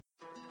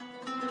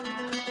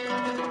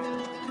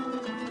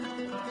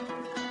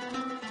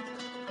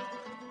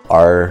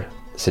our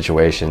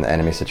situation, the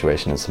enemy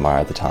situation in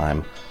Samara at the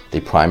time,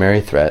 the primary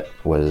threat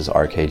was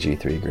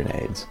RKG-3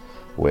 grenades,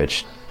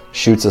 which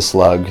shoots a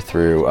slug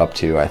through up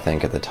to, I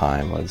think at the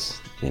time was,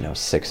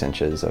 6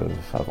 inches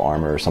of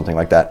armor or something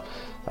like that,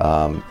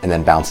 and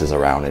then bounces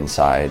around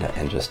inside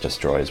and just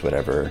destroys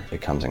whatever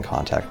it comes in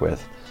contact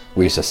with.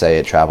 We used to say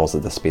it travels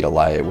at the speed of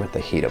light with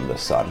the heat of the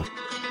sun.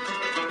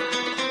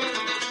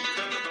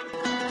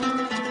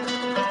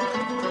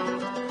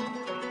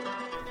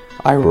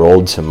 I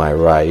rolled to my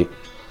right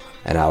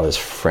and I was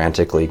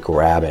frantically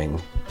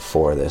grabbing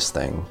for this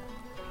thing.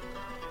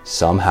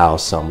 Somehow,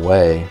 some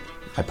way,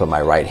 I put my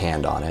right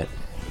hand on it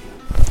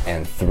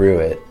and threw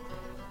it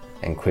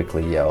and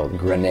quickly yelled,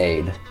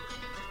 "Grenade."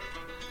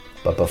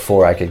 But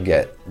before I could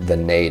get the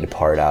nade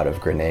part out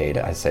of grenade,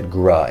 I said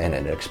 "gruh" and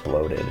it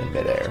exploded in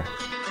midair.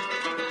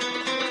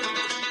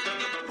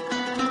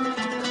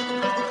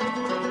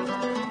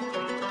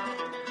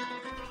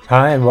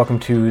 Hi, and welcome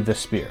to The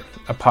Spear,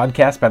 a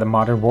podcast by the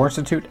Modern War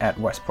Institute at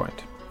West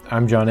Point.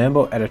 I'm John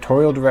Amble,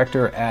 editorial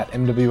director at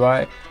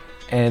MWI,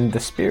 and The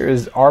Spear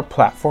is our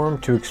platform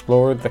to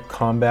explore the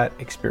combat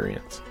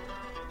experience.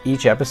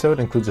 Each episode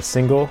includes a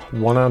single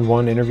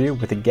one-on-one interview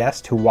with a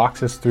guest who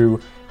walks us through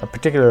a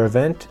particular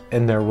event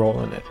and their role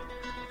in it.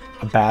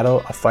 A battle,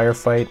 a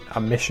firefight, a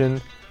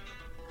mission.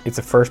 It's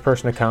a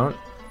first-person account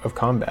of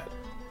combat.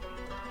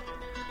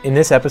 In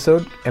this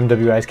episode,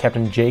 MWI's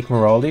Captain Jake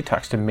Maraldi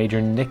talks to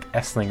Major Nick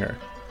Eslinger.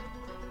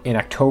 In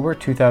October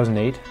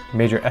 2008,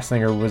 Major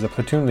Eslinger was a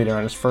platoon leader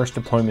on his first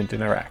deployment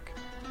in Iraq.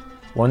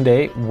 One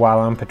day, while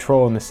on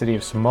patrol in the city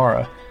of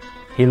Samara,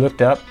 he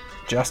looked up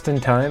just in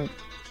time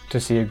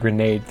to see a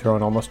grenade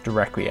thrown almost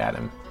directly at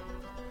him.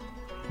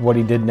 What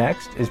he did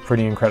next is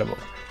pretty incredible,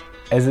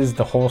 as is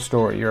the whole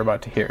story you're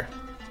about to hear.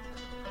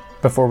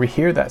 Before we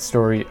hear that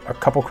story, a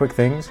couple quick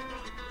things.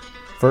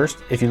 First,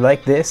 if you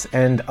like this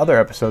and other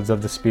episodes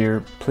of The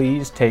Spear,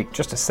 please take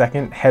just a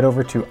second, head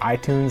over to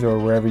iTunes or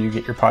wherever you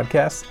get your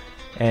podcasts,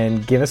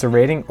 and give us a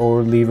rating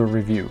or leave a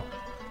review.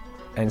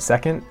 And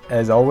second,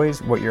 as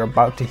always, what you're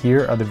about to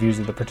hear are the views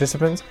of the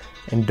participants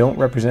and don't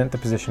represent the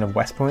position of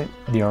West Point,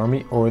 the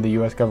Army, or the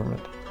U.S.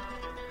 government.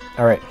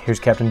 All right, here's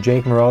Captain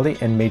Jake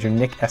Maraldi and Major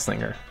Nick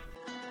Eslinger.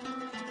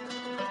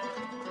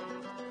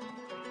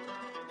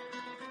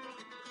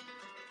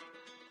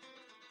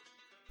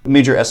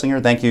 Major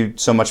Eslinger, thank you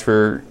so much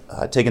for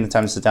taking the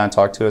time to sit down and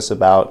talk to us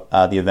about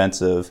the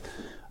events of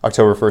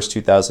October 1st,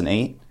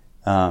 2008.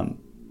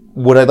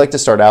 What I'd like to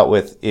start out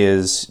with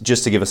is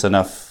just to give us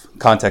enough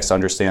context to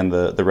understand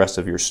the rest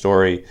of your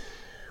story.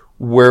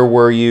 Where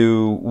were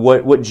you?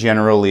 What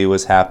generally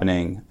was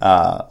happening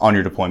on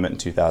your deployment in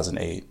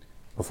 2008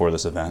 before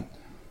this event?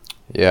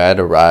 Yeah, I had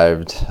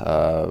arrived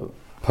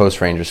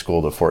post-Ranger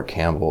School to Fort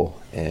Campbell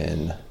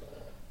in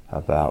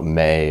about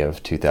May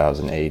of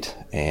 2008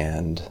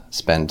 and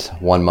spent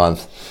 1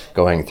 month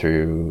going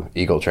through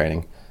Eagle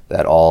training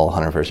that all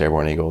 101st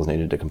Airborne Eagles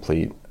needed to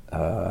complete.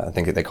 I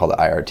think they called it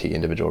IRT,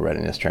 Individual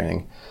Readiness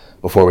Training,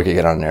 before we could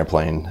get on an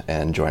airplane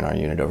and join our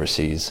unit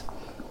overseas.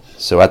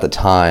 So at the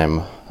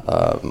time,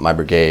 my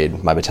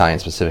brigade, my battalion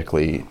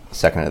specifically,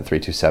 2nd at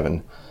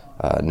 327,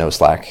 no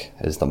slack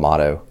is the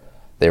motto.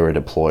 They were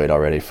deployed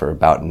already for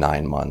about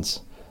 9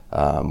 months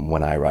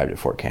when I arrived at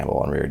Fort Campbell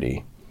on Rear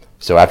D.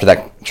 So after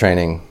that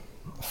training,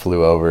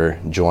 flew over,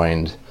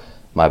 joined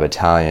my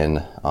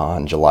battalion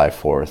on July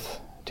 4th,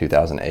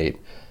 2008,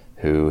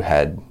 who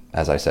had,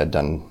 as I said,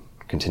 done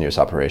continuous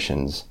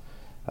operations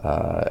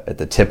at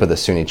the tip of the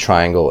Sunni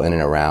Triangle in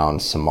and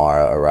around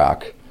Samara,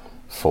 Iraq,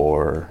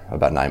 for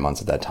about 9 months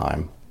at that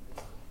time.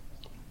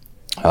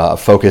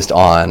 Focused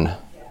on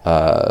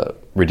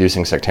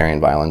reducing sectarian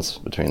violence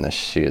between the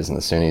Shias and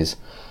the Sunnis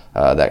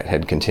that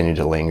had continued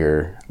to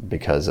linger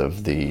because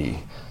of the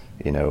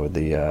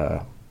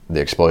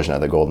explosion of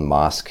the Golden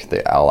Mosque,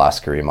 the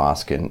Al-Askari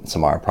Mosque in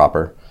Samara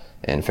proper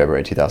in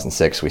February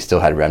 2006. We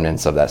still had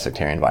remnants of that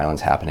sectarian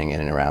violence happening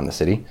in and around the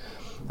city.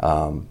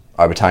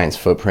 Our battalion's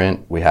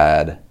footprint, we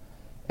had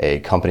a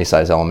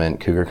company-size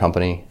element, Cougar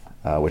Company,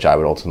 which I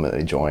would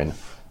ultimately join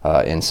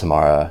in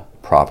Samara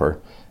proper,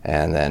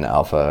 and then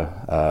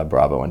Alpha,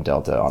 Bravo, and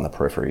Delta on the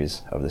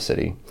peripheries of the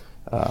city,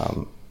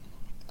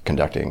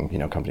 conducting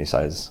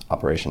company-size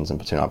operations and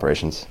platoon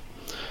operations.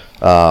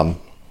 I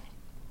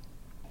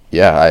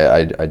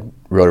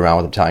rode around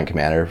with the battalion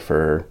commander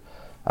for,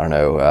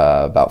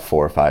 about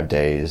 4 or 5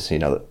 days.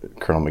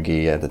 Colonel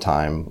McGee at the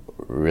time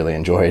really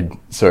enjoyed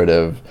sort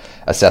of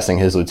assessing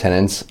his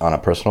lieutenants on a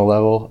personal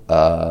level,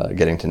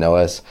 getting to know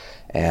us,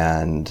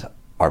 and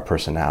our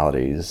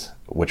personalities,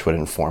 which would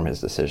inform his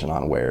decision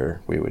on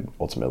where we would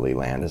ultimately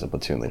land as a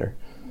platoon leader.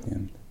 Yeah.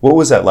 What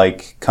was that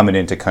like coming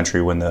into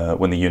country when the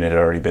unit had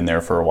already been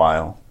there for a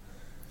while?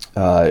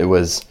 It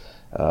was,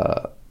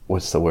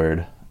 what's the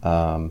word?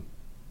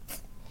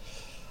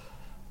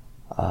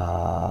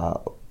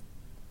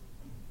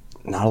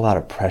 Not a lot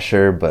of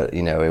pressure, but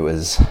it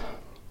was,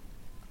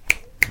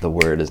 the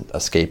word is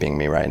escaping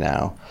me right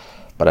now,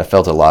 but I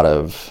felt a lot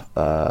of,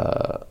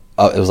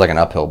 it was like an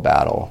uphill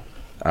battle.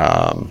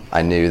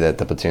 I knew that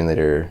the platoon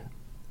leader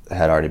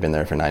had already been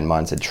there for 9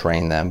 months, had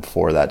trained them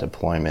for that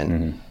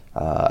deployment.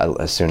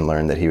 I soon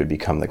learned that he would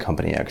become the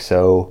company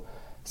XO,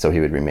 so he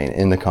would remain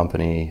in the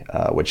company,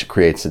 which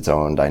creates its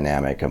own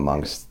dynamic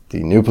amongst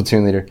the new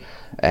platoon leader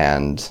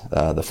and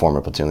the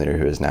former platoon leader,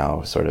 who is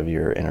now sort of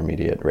your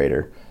intermediate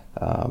raider,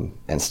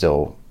 and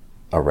still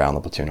around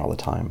the platoon all the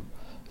time.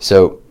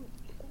 So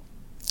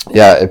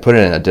yeah, it put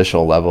an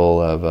additional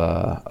level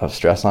of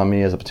stress on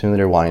me as a platoon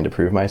leader, wanting to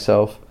prove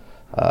myself.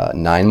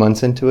 9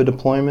 months into a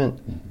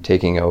deployment,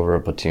 taking over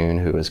a platoon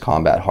who is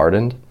combat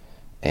hardened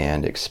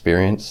and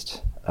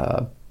experienced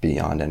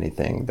beyond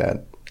anything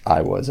that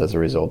I was as a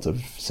result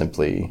of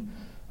simply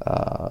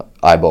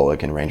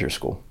IBOLIC in Ranger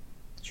School.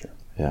 Sure.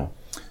 Yeah.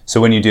 So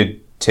when you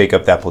did take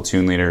up that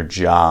platoon leader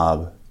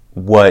job,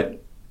 what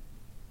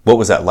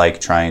was that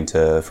like, trying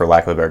to, for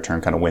lack of a better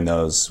term, kind of win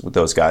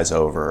those guys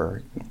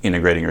over,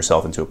 integrating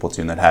yourself into a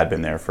platoon that had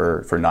been there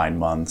for 9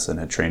 months and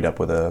had trained up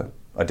with a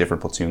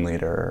different platoon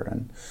leader?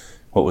 And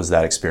what was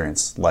that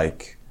experience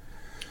like?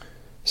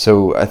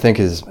 So I think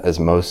as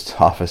most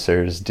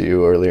officers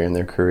do earlier in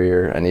their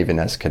career, and even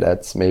as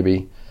cadets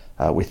maybe,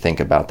 we think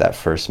about that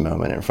first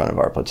moment in front of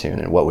our platoon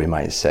and what we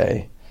might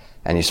say.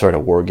 And you sort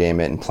of war game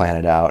it and plan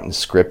it out and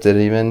script it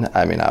even.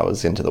 I mean, I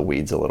was into the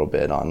weeds a little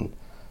bit on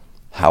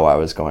how I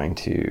was going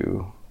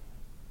to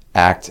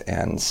act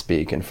and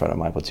speak in front of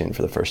my platoon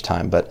for the first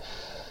time. But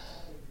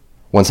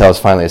once I was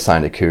finally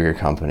assigned to Cougar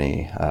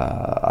Company,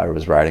 I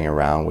was riding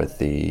around with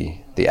the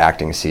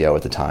acting CO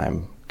at the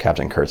time.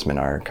 Captain Kurtzman,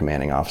 our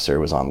commanding officer,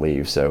 was on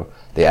leave. So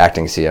the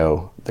acting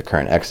CO, the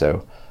current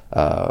XO,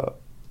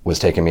 was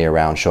taking me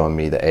around, showing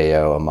me the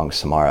AO amongst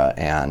Samara.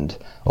 And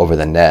over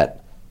the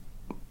net,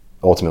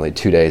 ultimately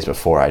 2 days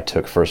before I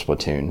took first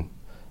platoon,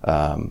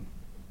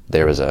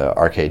 there was a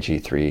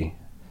RKG-3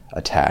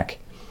 attack,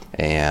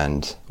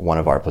 and one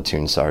of our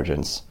platoon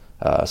sergeants,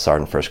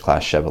 Sergeant First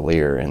Class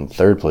Chevalier in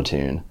 3rd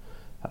Platoon,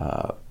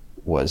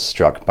 was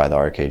struck by the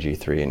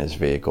RKG-3 in his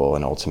vehicle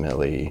and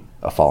ultimately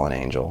a fallen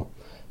angel.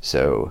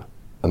 So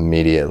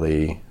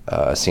immediately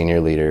a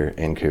senior leader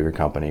in Cougar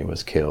Company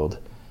was killed.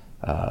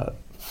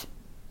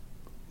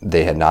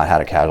 They had not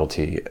had a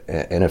casualty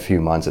in a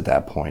few months at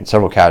that point.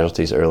 Several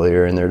casualties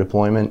earlier in their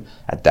deployment.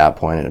 At that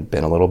point it had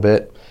been a little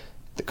bit.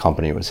 The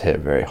company was hit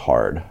very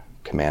hard.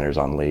 Commanders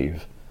on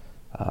leave.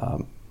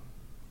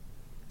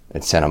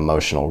 It sent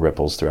emotional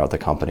ripples throughout the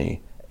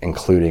company,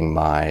 including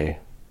my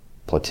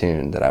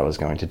platoon that I was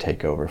going to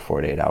take over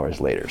 48 hours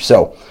later.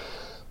 So,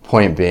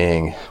 point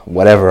being,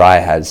 whatever I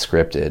had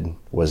scripted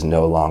was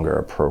no longer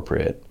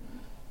appropriate.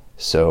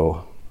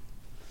 So,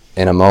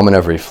 in a moment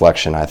of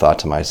reflection, I thought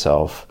to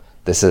myself,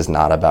 this is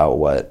not about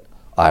what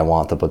I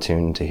want the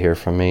platoon to hear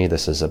from me.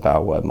 This is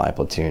about what my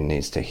platoon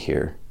needs to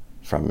hear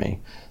from me.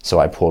 So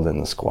I pulled in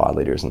the squad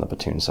leaders and the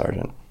platoon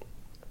sergeant.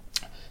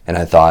 And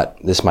I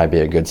thought this might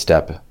be a good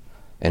step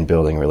in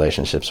building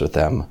relationships with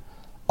them,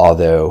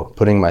 although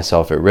putting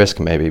myself at risk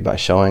maybe by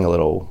showing a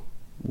little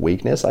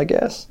weakness, I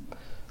guess.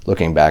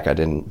 Looking back, I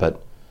didn't,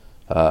 but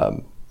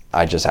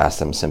I just asked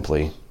them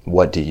simply,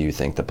 what do you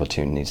think the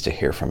platoon needs to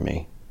hear from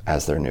me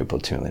as their new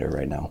platoon leader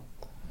right now?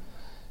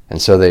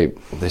 And so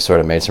they sort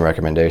of made some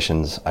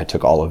recommendations. I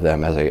took all of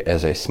them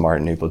as a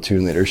smart new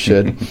platoon leader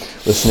should,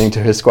 listening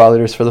to his squad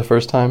leaders for the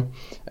first time.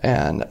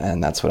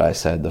 And that's what I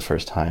said the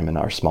first time in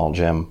our small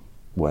gym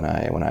when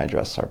I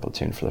addressed our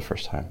platoon for the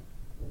first time.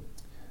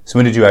 So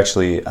when did you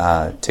actually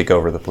take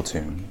over the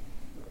platoon?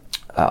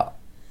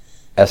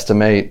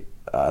 Estimate,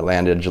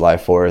 landed July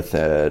 4th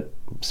at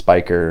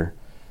Spiker,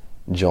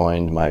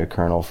 joined my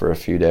colonel for a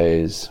few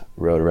days,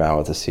 rode around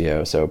with the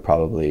CO, so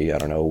probably,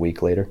 a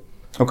week later.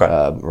 Okay.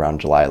 Around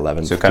July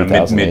 11th, so kind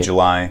of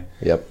mid-July.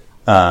 Yep.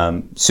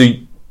 So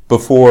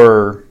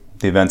before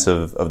the events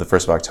of the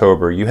 1st of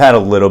October, you had a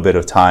little bit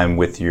of time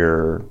with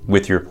your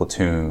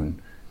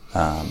platoon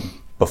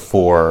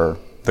before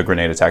the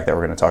grenade attack that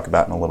we're going to talk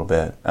about in a little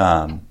bit.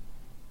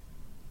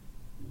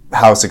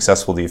 How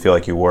successful do you feel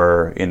like you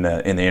were in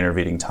the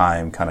intervening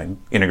time, kind of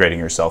integrating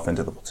yourself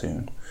into the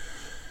platoon?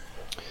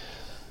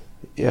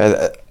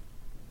 Yeah,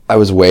 I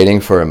was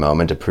waiting for a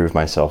moment to prove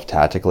myself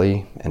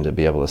tactically and to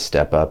be able to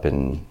step up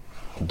and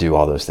do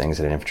all those things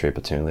that an infantry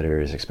platoon leader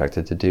is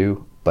expected to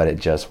do, but it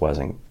just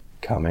wasn't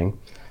coming,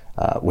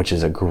 which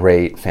is a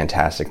great,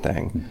 fantastic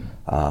thing.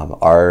 Mm-hmm.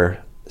 Our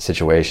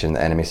situation,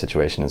 the enemy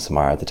situation in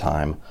Samara at the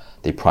time,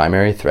 the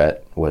primary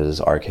threat was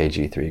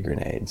RKG-3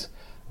 grenades,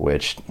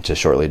 which, to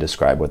shortly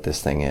describe what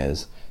this thing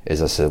is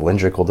a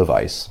cylindrical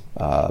device,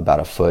 about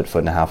a foot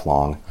and a half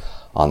long.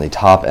 On the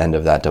top end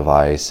of that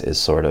device is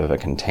sort of a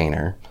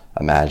container.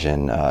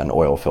 Imagine an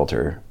oil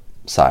filter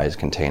size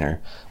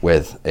container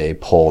with a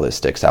pole that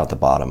sticks out the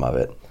bottom of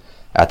it.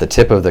 At the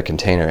tip of the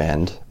container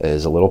end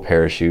is a little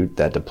parachute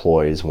that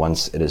deploys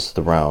once it is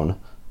thrown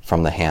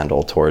from the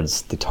handle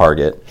towards the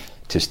target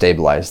to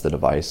stabilize the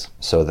device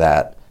so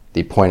that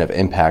the point of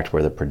impact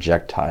where the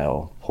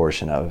projectile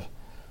portion of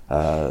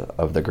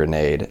the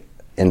grenade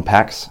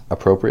impacts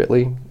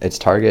appropriately its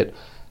target,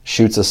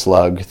 shoots a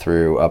slug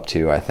through up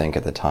to, I think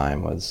at the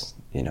time was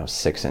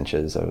 6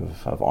 inches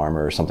of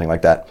armor or something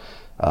like that,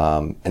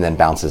 and then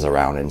bounces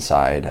around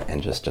inside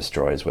and just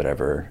destroys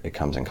whatever it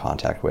comes in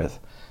contact with.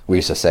 We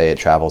used to say it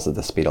travels at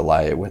the speed of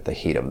light with the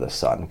heat of the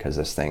sun, because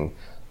this thing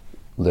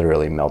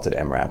literally melted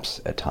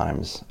MRAPs at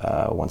times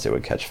once it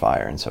would catch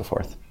fire and so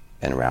forth,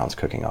 and rounds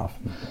cooking off.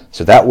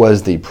 So that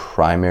was the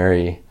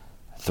primary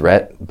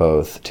threat,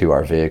 both to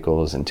our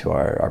vehicles and to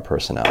our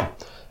personnel.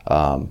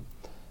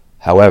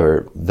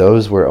 However,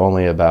 those were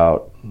only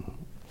about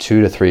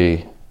 2 to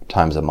 3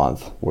 times a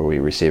month were we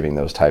receiving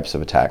those types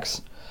of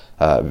attacks.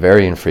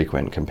 Very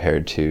infrequent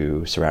compared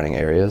to surrounding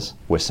areas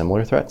with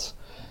similar threats.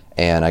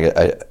 And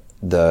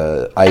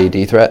the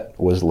IED threat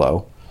was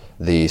low.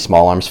 The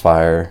small arms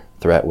fire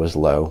threat was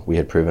low. We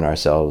had proven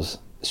ourselves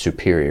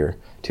superior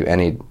to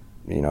any,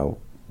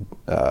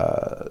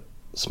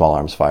 small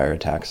arms fire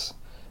attacks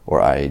or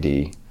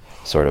IED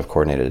sort of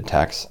coordinated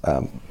attacks.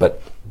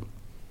 But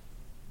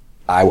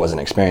I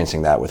wasn't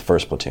experiencing that with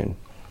 1st Platoon.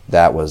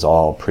 That was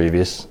all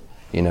previous,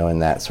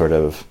 and that sort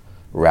of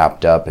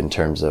wrapped up in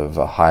terms of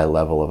a high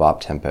level of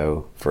op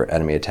tempo for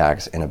enemy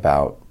attacks in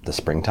about the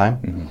springtime.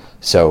 Mm-hmm.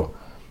 So,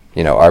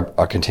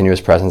 our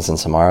continuous presence in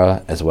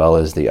Samara, as well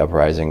as the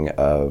uprising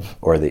of,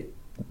 or the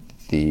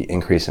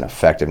increase in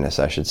effectiveness,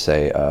 I should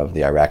say, of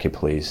the Iraqi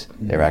police,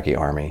 mm-hmm. the Iraqi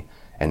army,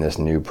 and this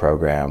new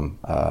program,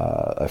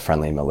 a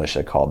friendly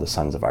militia called the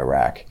Sons of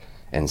Iraq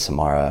in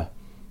Samara,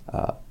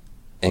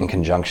 in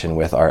conjunction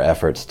with our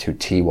efforts to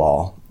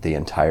T-wall the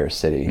entire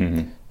city,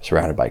 mm-hmm.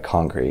 surrounded by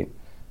concrete,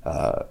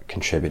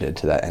 contributed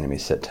to that enemy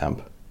sit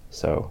temp.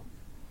 So,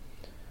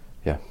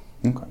 yeah.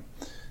 Okay.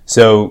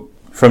 So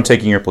from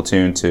taking your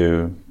platoon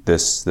to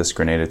this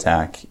grenade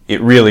attack, it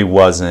really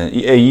wasn't.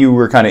 You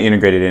were kind of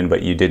integrated in,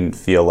 but you didn't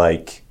feel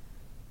like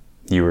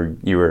you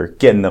were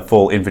getting the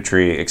full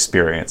infantry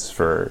experience,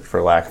 for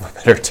lack of a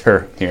better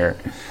term here.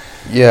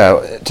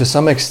 Yeah, to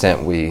some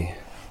extent we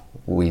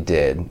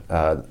did.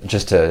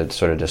 Just to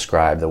sort of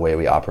describe the way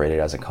we operated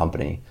as a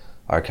company,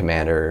 our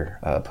commander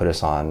put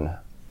us on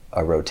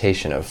a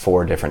rotation of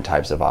 4 different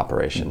types of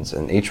operations,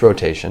 and each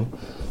rotation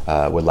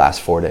would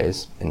last 4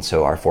 days, and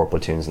so our 4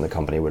 platoons in the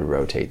company would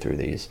rotate through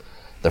these.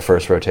 The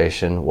first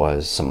rotation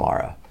was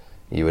Samara.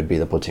 You would be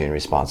the platoon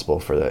responsible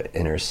for the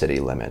inner city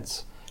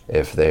limits.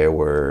 If there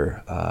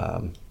were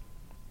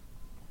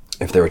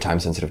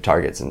time-sensitive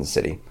targets in the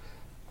city,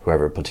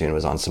 whoever platoon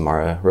was on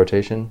Samara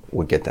rotation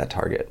would get that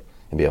target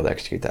and be able to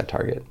execute that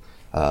target.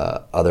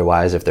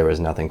 Otherwise, if there was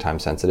nothing time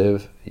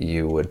sensitive,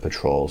 you would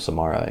patrol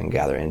Samara and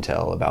gather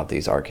intel about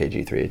these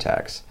RKG-3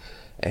 attacks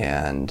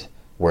and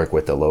work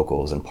with the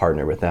locals and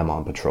partner with them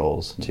on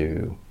patrols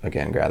to,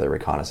 again, gather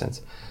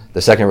reconnaissance.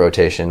 The second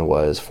rotation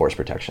was force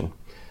protection.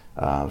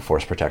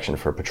 Force protection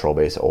for Patrol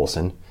Base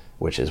Olson,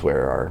 which is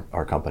where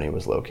our company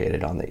was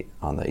located on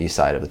the east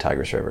side of the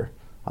Tigris River,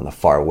 on the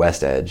far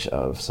west edge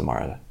of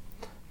Samara.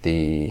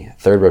 The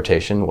third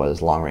rotation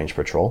was long-range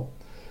patrol.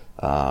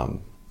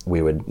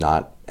 We would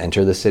not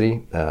enter the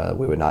city.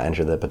 We would not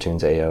enter the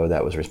platoon's AO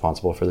that was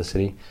responsible for the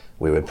city.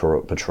 We would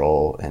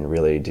patrol and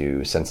really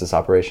do census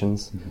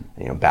operations,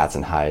 mm-hmm. Bats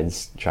and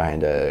hides, trying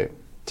to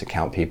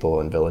count people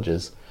in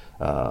villages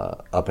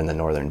up in the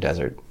northern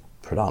desert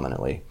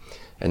predominantly.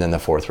 And then the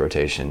fourth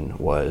rotation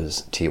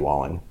was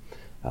T-walling.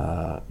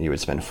 You would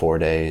spend 4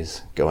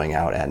 days going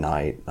out at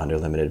night under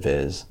limited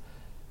viz,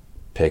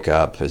 pick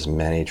up as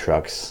many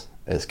trucks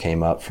as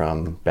came up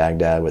from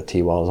Baghdad with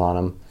T-walls on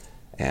them,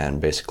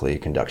 and basically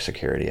conduct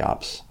security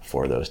ops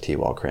for those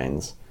T-wall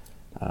cranes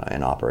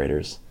and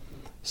operators.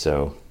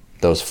 So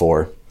those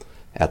 4,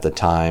 at the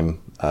time,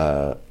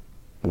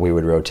 we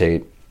would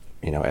rotate,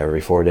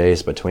 every 4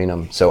 days between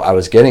them. So I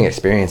was getting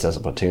experience as a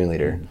platoon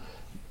leader.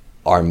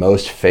 Our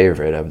most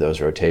favorite of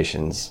those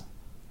rotations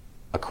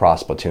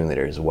across platoon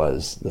leaders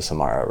was the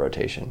Samara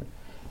rotation,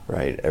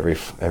 right?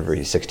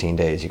 Every 16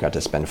 days, you got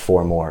to spend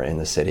 4 more in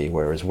the city,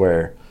 whereas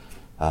where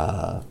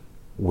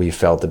we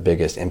felt the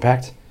biggest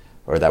impact,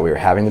 or that we were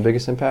having the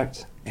biggest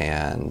impact.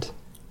 And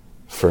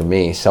for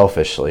me,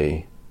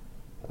 selfishly,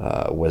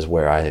 was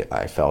where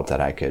I felt that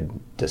I could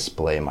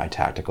display my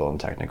tactical and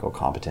technical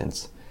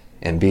competence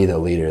and be the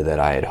leader that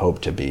I had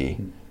hoped to be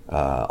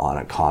on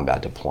a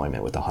combat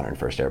deployment with the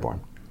 101st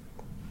Airborne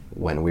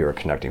when we were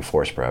conducting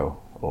Force Pro,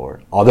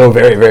 or, although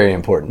very, very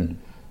important,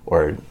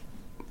 or,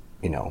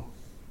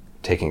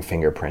 taking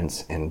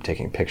fingerprints and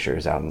taking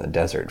pictures out in the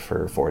desert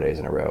for 4 days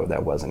in a row.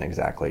 That wasn't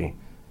exactly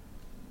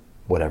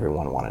what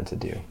everyone wanted to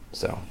do.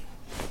 So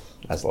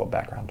that's a little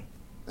background.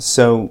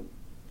 So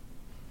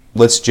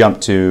let's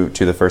jump to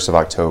the 1st of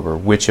October.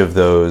 Which of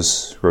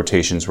those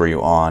rotations were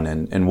you on,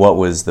 and what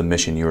was the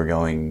mission you were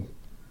going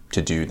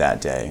to do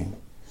that day?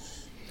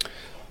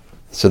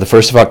 So the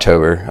 1st of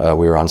October,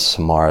 we were on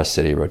Samara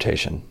City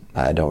rotation.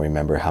 I don't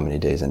remember how many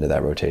days into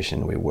that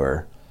rotation we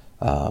were,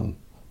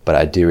 but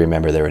I do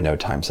remember there were no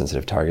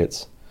time-sensitive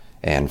targets.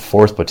 And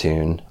 4th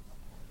Platoon,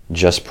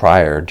 just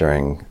prior,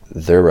 during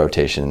their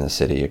rotation in the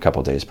city, a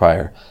couple days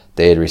prior,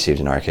 they had received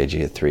an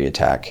RKG-3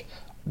 attack.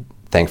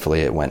 Thankfully,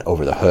 it went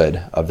over the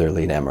hood of their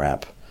lead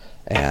MRAP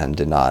and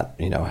did not,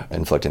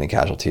 inflict any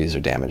casualties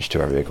or damage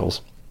to our vehicles.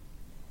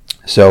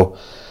 So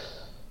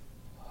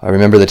I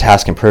remember the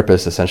task and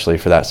purpose essentially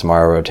for that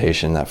Samara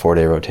rotation, that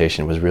 4-day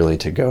rotation, was really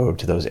to go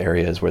to those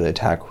areas where the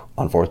attack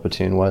on 4th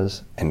Platoon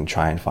was and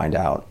try and find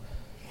out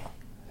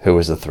who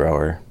was the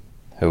thrower,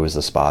 who was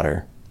the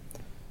spotter,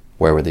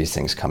 where were these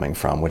things coming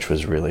from, which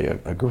was really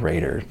a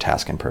greater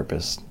task and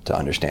purpose to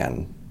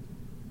understand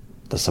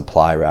the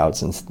supply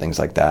routes and things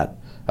like that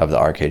of the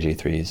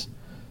RKG-3s.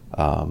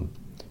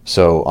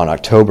 So on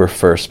October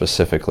 1st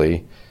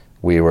specifically,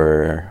 we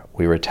were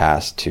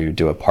tasked to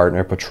do a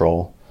partner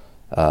patrol,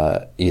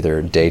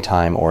 either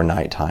daytime or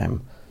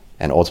nighttime,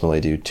 and ultimately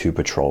do 2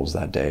 patrols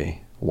that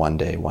day, one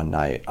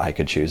night. I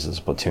could choose as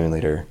a platoon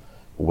leader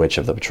which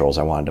of the patrols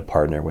I wanted to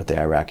partner with the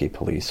Iraqi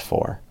police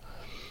for.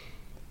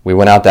 We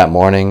went out that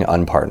morning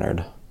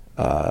unpartnered.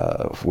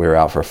 We were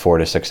out for 4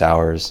 to 6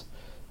 hours.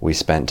 We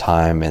spent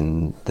time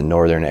in the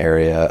northern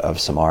area of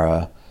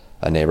Samara,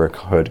 a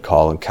neighborhood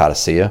called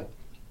Qadisiyah,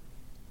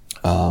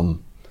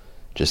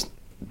 just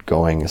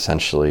going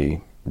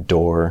essentially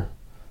door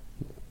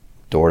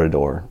to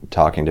door,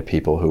 talking to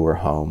people who were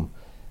home.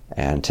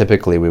 And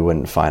typically we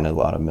wouldn't find a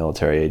lot of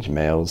military-age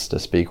males to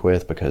speak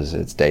with because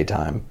it's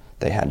daytime.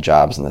 They had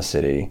jobs in the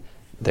city,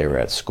 they were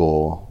at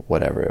school,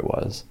 whatever it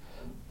was.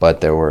 But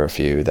there were a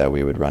few that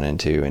we would run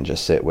into and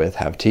just sit with,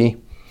 have tea,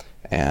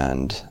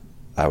 and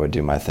I would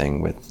do my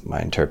thing with my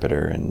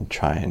interpreter and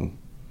try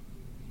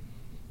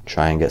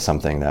and get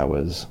something that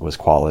was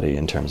quality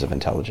in terms of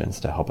intelligence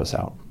to help us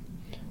out.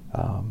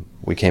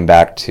 We came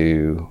back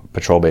to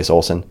Patrol Base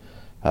Olson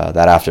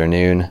that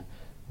afternoon,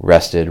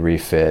 rested,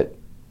 refit.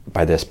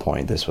 By this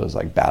point, this was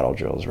like battle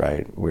drills,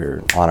 right? We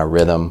were on a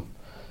rhythm.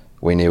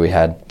 We knew we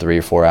had 3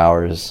 or 4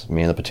 hours,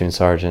 me and the platoon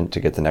sergeant, to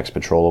get the next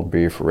patrol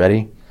brief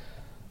ready.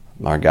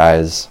 Our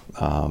guys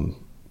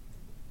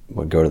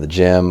would go to the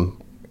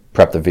gym,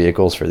 prep the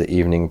vehicles for the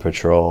evening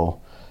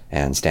patrol,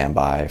 and stand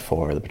by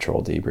for the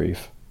patrol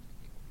debrief.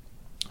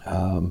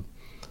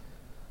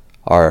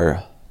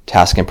 Our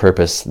task and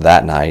purpose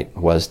that night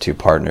was to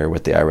partner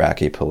with the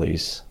Iraqi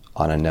police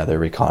on another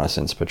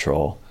reconnaissance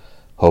patrol,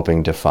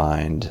 hoping to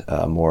find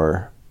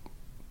more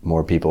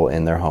people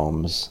in their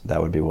homes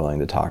that would be willing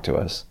to talk to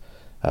us,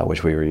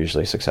 which we were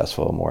usually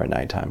successful more at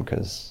nighttime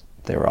because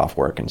they were off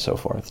work and so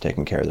forth,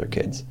 taking care of their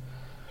kids.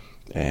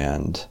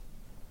 And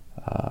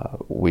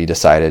we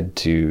decided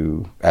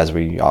to, as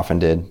we often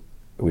did,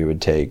 we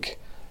would take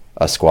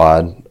a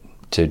squad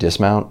to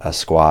dismount, a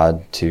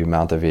squad to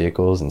mount the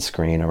vehicles and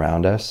screen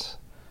around us.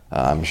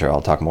 I'm sure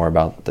I'll talk more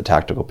about the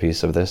tactical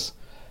piece of this.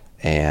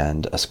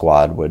 And a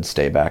squad would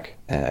stay back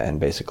and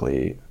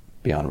basically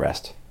be on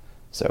rest.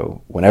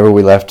 So whenever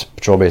we left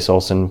Patrol Base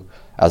Olson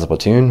as a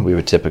platoon, we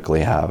would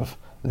typically have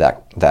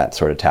that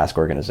sort of task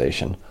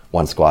organization.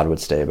 One squad would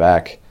stay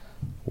back,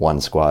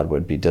 one squad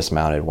would be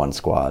dismounted, one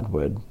squad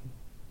would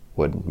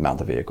mount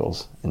the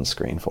vehicles and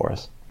screen for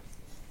us.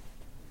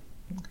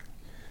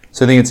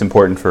 So I think it's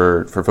important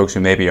for folks who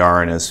maybe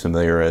aren't as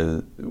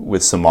familiar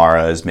with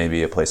Samara as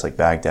maybe a place like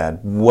Baghdad.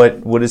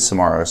 What does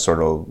Samara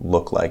sort of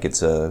look like?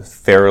 It's a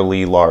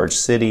fairly large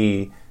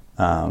city.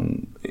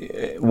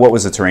 What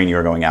was the terrain you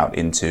were going out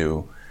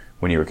into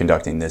when you were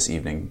conducting this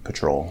evening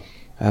patrol?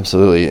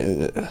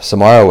 Absolutely.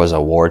 Samara was a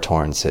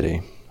war-torn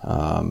city.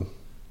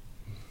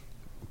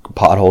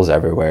 Potholes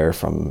everywhere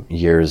from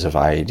years of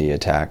IED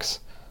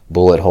attacks,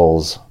 bullet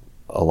holes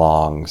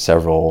along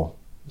several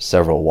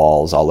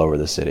walls all over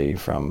the city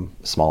from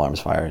small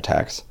arms fire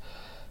attacks.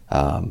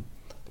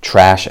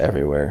 Trash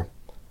everywhere.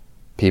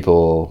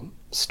 People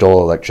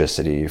stole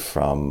electricity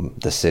from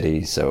the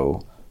city,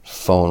 so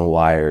phone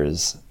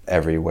wires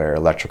everywhere,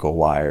 electrical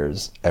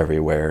wires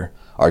everywhere.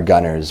 Our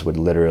gunners would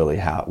literally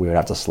we would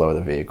have to slow the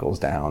vehicles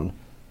down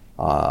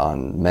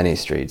on many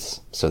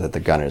streets so that the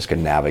gunners could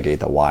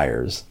navigate the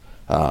wires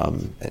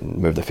and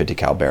move the 50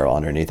 cal barrel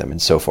underneath them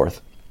and so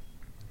forth.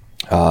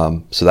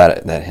 So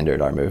that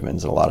hindered our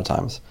movements a lot of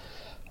times.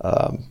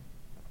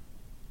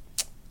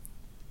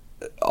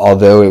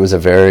 Although it was a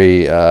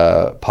very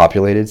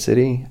populated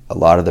city, a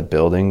lot of the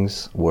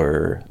buildings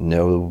were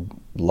no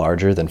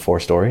larger than 4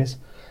 stories.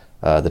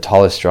 The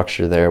tallest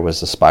structure there was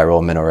the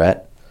spiral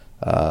minaret,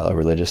 a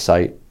religious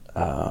site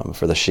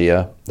for the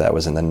Shia that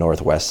was in the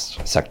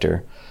northwest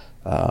sector.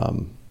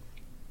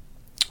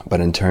 But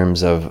in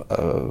terms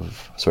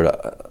of sort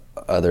of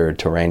other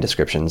terrain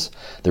descriptions,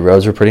 the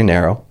roads were pretty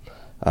narrow,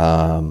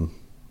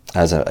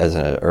 as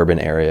an urban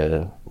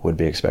area would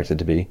be expected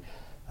to be.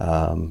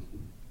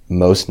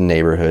 Most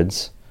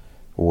neighborhoods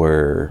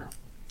were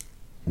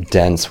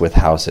dense with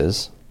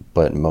houses,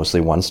 but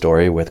mostly 1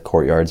 story with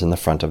courtyards in the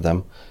front of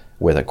them,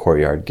 with a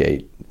courtyard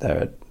gate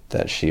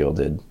that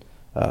shielded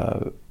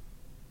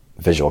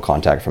visual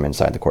contact from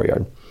inside the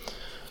courtyard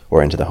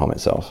or into the home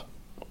itself.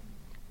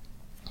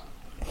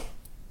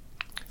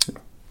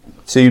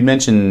 So you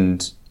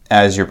mentioned,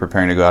 as you're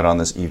preparing to go out on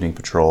this evening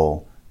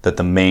patrol, that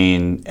the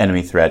main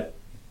enemy threat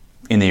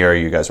in the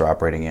area you guys are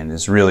operating in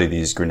is really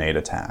these grenade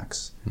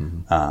attacks.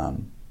 Mm-hmm.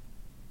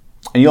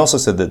 And you also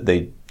said that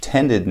they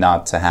tended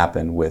not to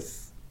happen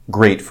with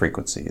great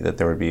frequency, that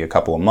there would be a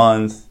couple a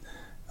month,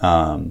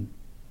 and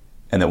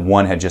that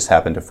one had just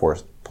happened to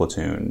 4th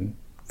Platoon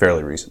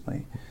fairly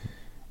recently.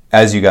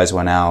 as you guys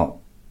went out,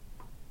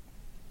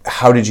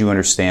 how did you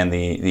understand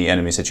the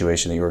enemy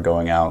situation that you were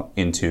going out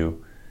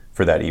into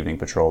for that evening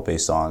patrol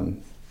based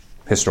on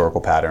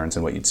historical patterns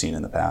and what you'd seen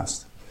in the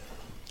past?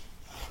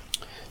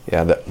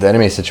 Yeah, the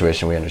enemy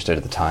situation we understood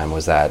at the time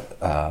was that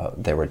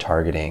they were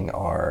targeting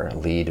our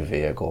lead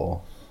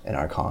vehicle in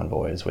our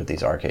convoys with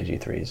these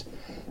RKG-3s,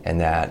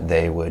 and that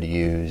they would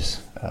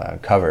use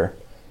cover,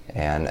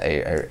 and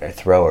a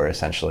thrower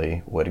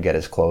essentially would get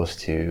as close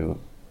to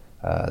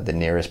the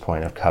nearest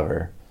point of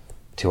cover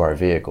to our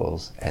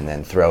vehicles and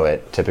then throw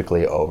it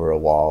typically over a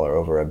wall or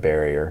over a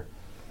barrier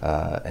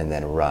and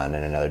then run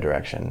in another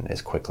direction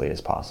as quickly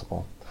as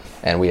possible.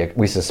 And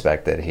we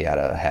suspect that he had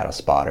a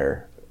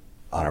spotter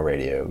on a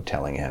radio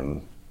telling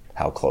him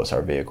how close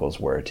our vehicles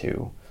were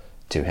to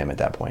him at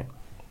that point.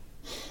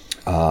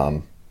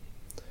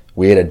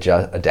 We had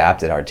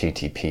adapted our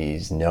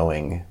TTPs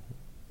knowing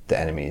the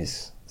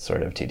enemy's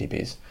sort of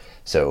TTPs.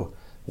 So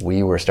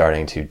we were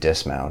starting to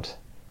dismount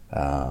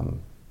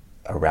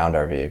around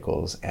our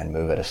vehicles and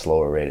move at a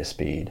slower rate of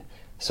speed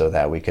so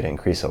that we could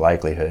increase the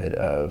likelihood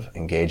of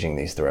engaging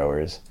these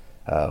throwers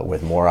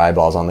with more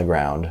eyeballs on the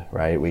ground,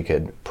 right? We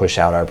could push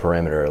out our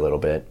perimeter a little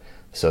bit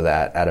so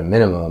that at a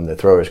minimum the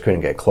throwers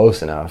couldn't get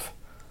close enough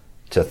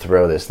to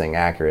throw this thing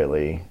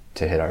accurately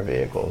to hit our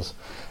vehicles.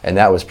 And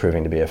that was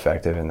proving to be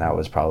effective, and that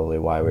was probably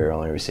why we were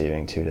only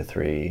receiving 2 to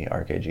 3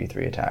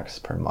 RKG-3 attacks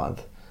per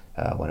month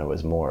when it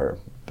was more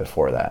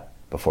before that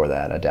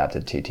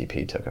adapted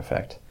TTP took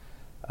effect.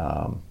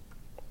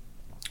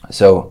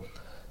 So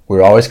we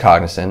were always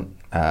cognizant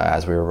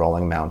as we were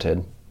rolling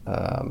mounted.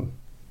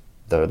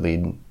 The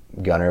lead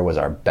gunner was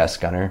our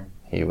best gunner.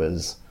 He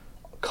was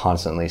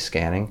constantly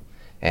scanning,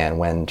 and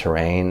when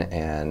terrain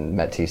and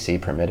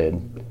MET-TC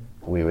permitted,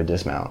 we would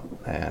dismount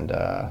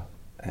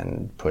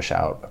and push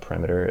out a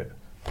perimeter,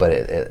 but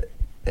it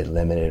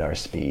limited our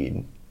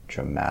speed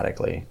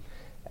dramatically.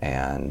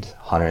 And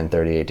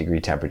 138 degree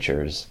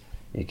temperatures,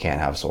 you can't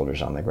have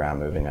soldiers on the ground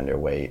moving under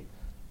weight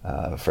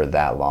for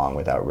that long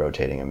without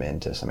rotating them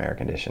into some air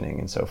conditioning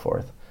and so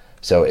forth.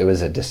 So it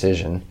was a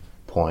decision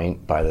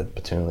point by the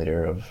platoon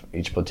leader of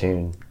each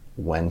platoon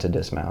when to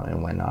dismount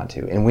and when not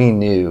to. And we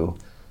knew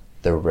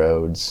the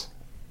roads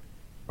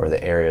or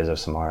the areas of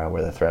Samara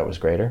where the threat was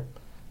greater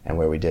and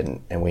where we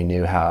didn't. And we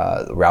knew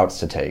how routes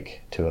to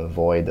take to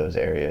avoid those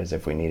areas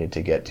if we needed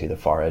to get to the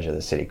far edge of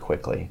the city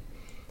quickly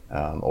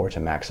or to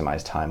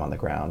maximize time on the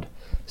ground.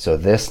 So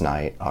this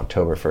night,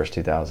 October 1st,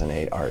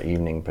 2008, our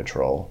evening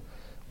patrol,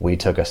 we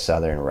took a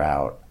southern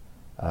route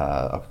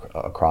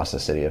across the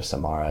city of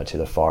Samara to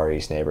the far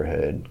east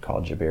neighborhood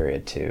called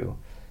Jabiria 2.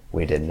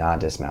 We did not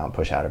dismount,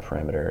 push out a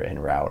perimeter en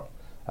route.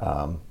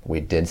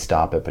 We did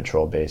stop at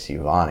Patrol Base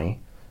Yuvani,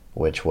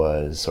 which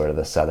was sort of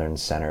the southern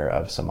center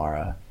of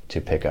Samara, to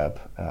pick up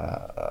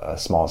a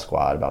small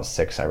squad, about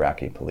 6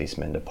 Iraqi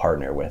policemen to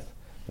partner with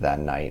that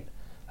night.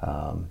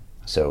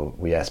 So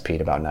we SP'd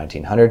about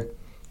 1900,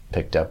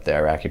 picked up the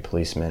Iraqi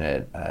policemen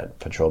at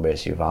Patrol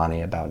Base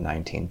Yuvani about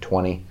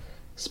 1920,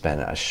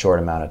 spent a short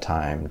amount of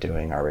time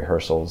doing our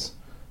rehearsals,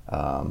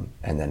 and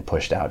then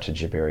pushed out to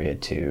Jabiria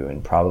 2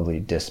 and probably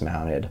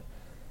dismounted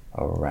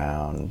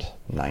around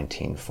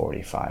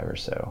 1945 or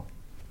so,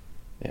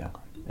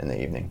 in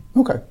the evening.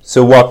 Okay.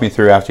 So walk me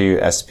through after you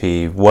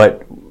SP,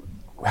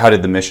 how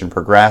did the mission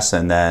progress,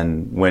 and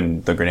then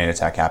when the grenade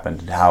attack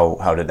happened,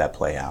 how did that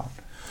play out?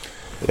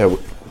 Yeah,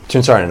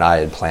 Platoon Sergeant and I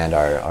had planned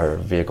our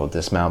vehicle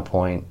dismount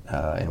point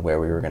and where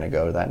we were going to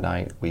go that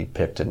night. We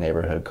picked a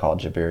neighborhood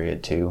called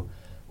Jabiria 2.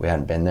 We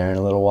hadn't been there in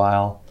a little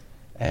while,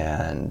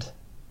 and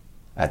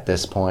at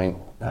this point,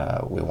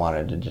 we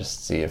wanted to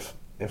just see if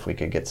we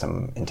could get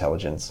some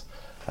intelligence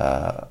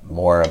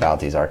more about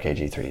these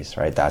RKG-3s,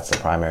 right? That's the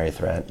primary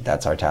threat.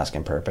 That's our task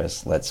and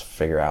purpose. Let's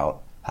figure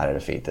out how to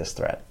defeat this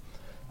threat.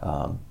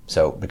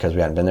 So because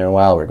we hadn't been there in a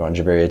while, we're going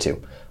to Jabiria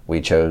 2.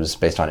 We chose,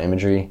 based on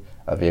imagery,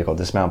 a vehicle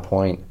dismount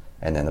point,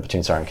 and then the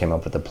platoon sergeant came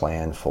up with a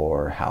plan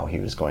for how he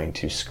was going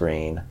to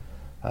screen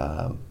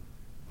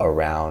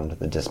around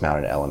the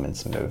dismounted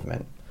elements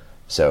movement.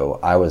 So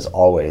I was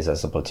always,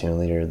 as the platoon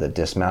leader, the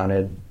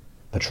dismounted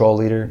patrol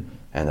leader,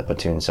 and the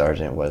platoon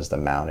sergeant was the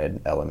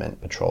mounted element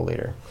patrol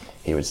leader.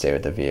 He would stay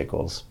with the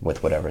vehicles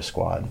with whatever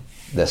squad.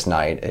 This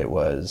night it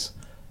was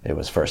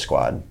first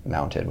squad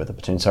mounted with the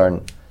platoon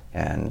sergeant,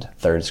 and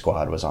third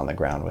squad was on the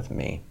ground with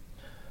me.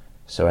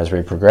 So as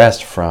we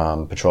progressed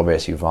from Patrol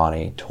Base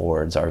Yuvani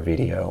towards our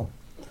VDO,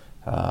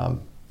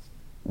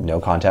 no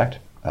contact,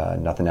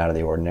 nothing out of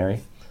the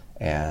ordinary,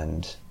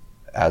 and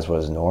as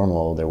was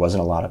normal, there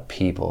wasn't a lot of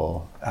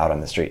people out on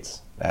the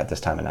streets at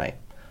this time of night,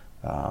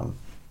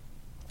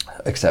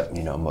 except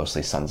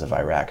mostly Sons of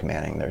Iraq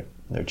manning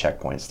their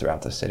checkpoints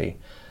throughout the city.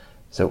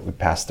 So we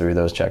passed through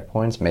those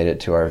checkpoints, made it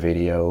to our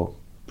VDO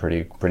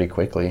pretty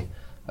quickly,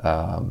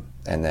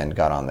 and then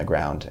got on the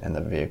ground, and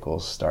the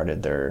vehicles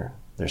started their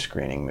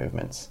screening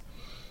movements,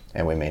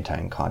 and we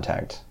maintained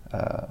contact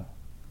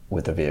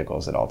with the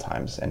vehicles at all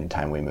times.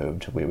 Anytime we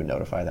moved, we would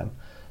notify them.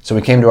 So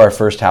we came to our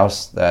first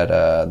house that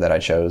I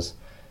chose,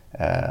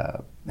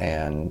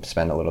 and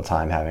spent a little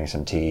time having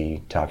some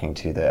tea, talking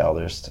to the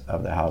eldest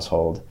of the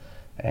household,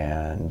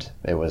 and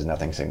it was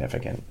nothing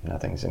significant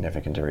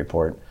to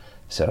report.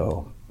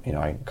 So,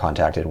 I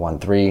contacted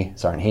 1-3,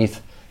 Sergeant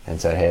Heath, and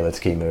said, hey, let's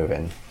keep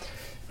moving.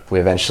 We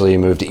eventually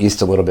moved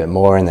east a little bit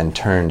more and then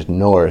turned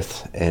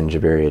north in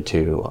Jabiria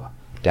 2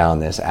 down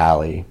this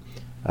alley.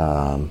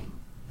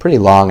 Pretty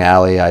long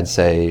alley, I'd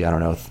say,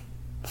 400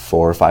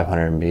 or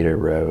 500 meter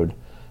road,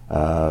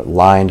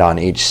 lined on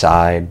each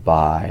side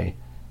by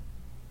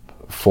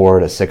 4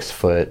 to 6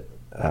 foot,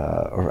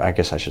 or I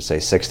guess I should say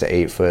 6 to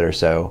 8 foot or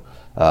so,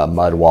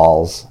 mud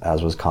walls,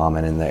 as was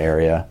common in the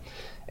area.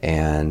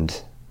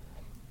 And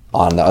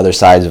on the other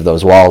sides of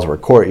those walls were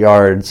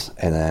courtyards,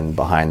 and then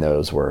behind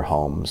those were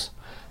homes.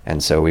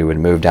 And so we would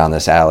move down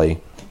this alley,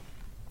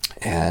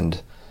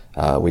 and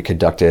we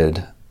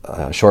conducted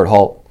a short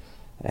halt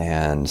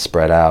and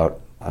spread out,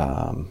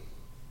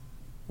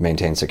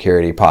 maintained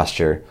security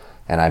posture,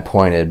 and I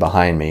pointed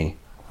behind me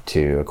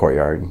to a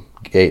courtyard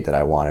gate that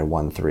I wanted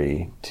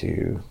 1-3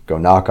 to go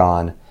knock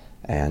on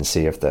and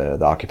see if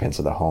the occupants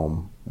of the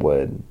home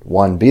would,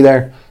 1, be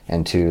there,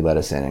 and 2, let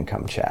us in and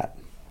come chat.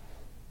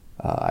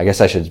 I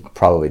guess I should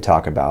probably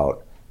talk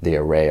about the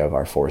array of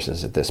our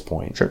forces at this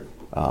point. Sure.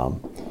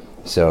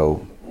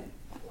 So,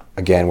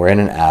 again, we're in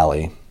an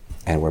alley,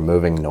 and we're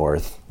moving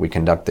north. We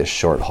conduct this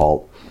short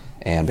halt,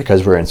 and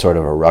because we're in sort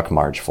of a ruck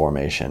march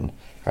formation,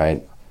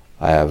 right,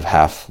 I have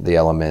half the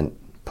element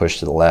pushed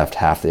to the left,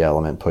 half the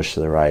element pushed to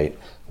the right,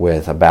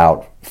 with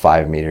about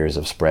 5 meters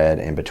of spread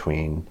in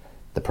between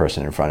the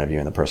person in front of you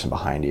and the person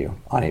behind you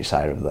on each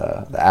side of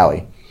the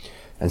alley.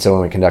 And so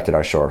when we conducted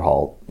our short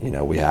halt,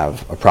 we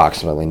have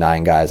approximately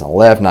 9 guys on the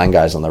left, 9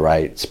 guys on the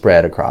right,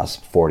 spread across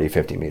 40,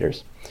 50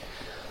 meters.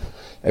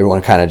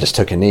 Everyone kind of just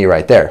took a knee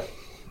right there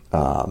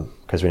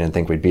because we didn't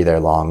think we'd be there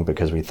long,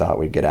 because we thought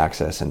we'd get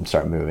access and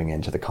start moving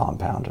into the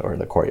compound, or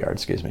the courtyard,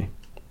 excuse me.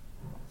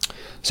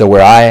 So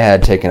where I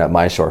had taken up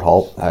my short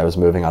halt, I was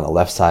moving on the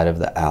left side of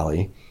the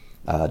alley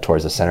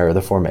towards the center of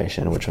the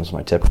formation, which was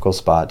my typical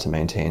spot to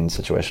maintain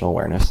situational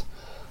awareness.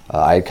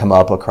 I had come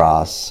up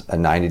across a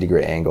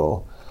 90-degree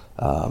angle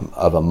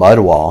of a mud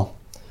wall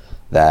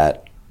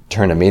that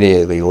turned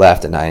immediately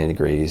left at 90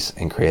 degrees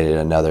and created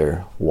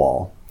another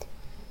wall.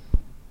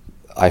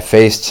 I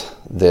faced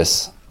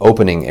this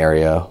opening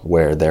area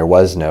where there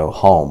was no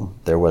home,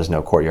 there was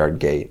no courtyard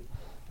gate.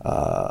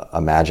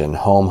 Imagine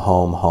home,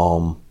 home,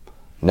 home,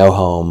 no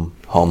home,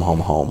 home, home,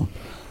 home.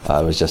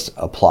 It was just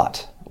a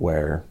plot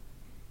where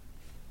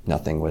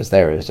nothing was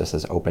there. It was just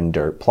this open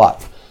dirt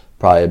plot,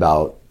 probably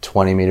about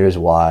 20 meters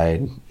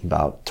wide,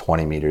 about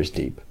 20 meters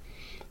deep,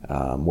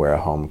 where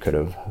a home could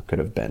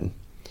have been.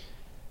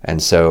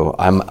 And so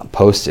I'm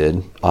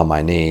posted on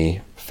my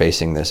knee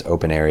facing this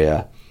open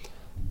area.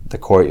 The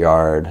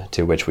courtyard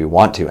to which we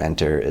want to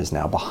enter is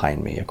now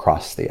behind me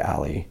across the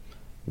alley,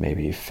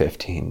 maybe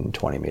 15,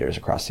 20 meters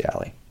across the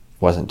alley.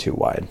 Wasn't too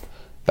wide.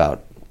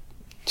 About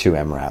 2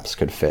 MRAPs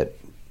could fit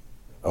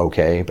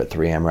okay, but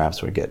 3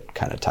 MRAPs would get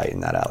kind of tight in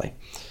that alley,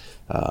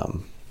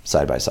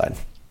 side by side.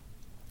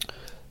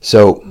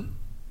 So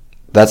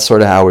that's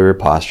sort of how we were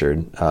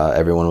postured.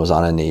 Everyone was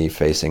on a knee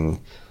facing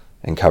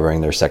and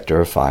covering their sector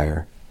of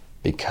fire.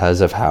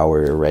 Because of how we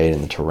were arrayed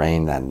in the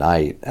terrain that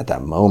night, at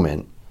that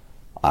moment,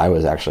 I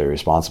was actually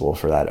responsible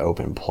for that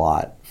open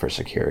plot for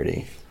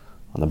security.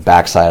 On the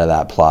back side of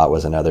that plot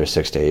was another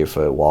 6 to 8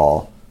 foot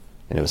wall,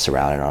 and it was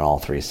surrounded on all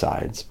 3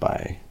 sides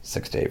by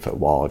 6 to 8 foot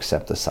wall,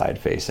 except the side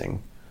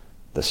facing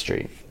the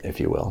street,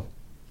 if you will.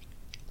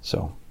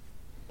 So.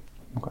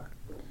 Okay.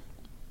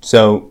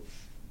 So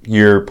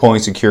you're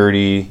pulling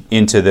security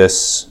into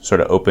this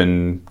sort of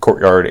open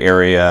courtyard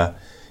area.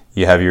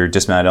 You have your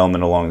dismounted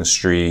element along the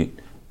street.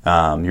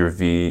 Your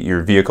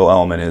vehicle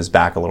element is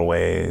back a little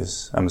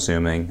ways, I'm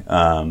assuming.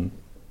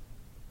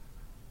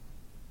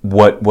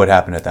 What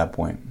happened at that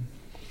point?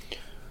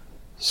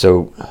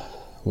 So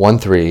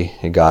 1-3,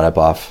 he got up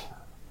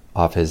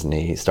off his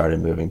knee. He started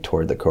moving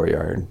toward the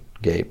courtyard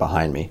gate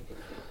behind me.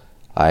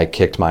 I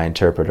kicked my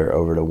interpreter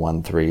over to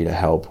 1-3 to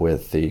help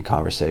with the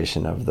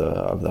conversation of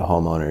the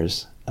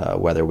homeowners,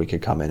 whether we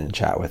could come in and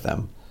chat with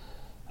them.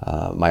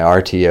 My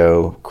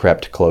RTO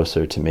crept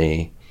closer to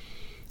me,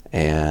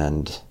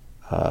 and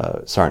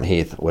Sergeant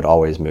Heath would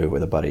always move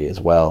with a buddy as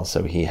well,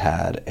 so he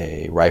had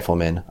a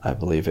rifleman, I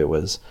believe it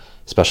was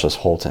Specialist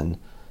Holton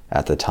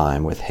at the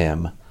time, with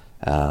him,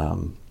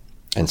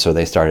 and so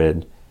they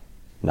started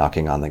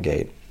knocking on the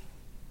gate.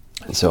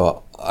 And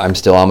so I'm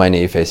still on my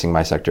knee facing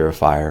my sector of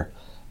fire,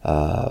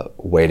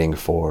 waiting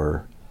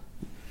for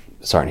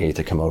Sergeant Heath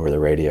to come over the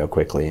radio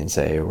quickly and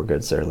say, "We're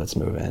good, sir, let's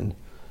move in."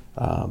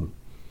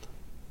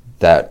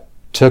 That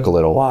took a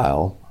little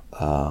while,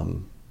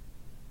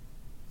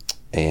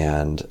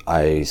 and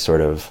I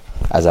sort of,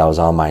 as I was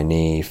on my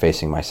knee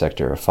facing my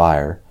sector of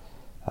fire,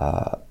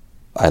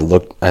 I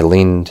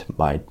leaned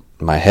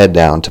my head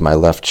down to my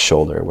left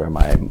shoulder where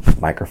my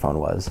microphone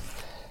was,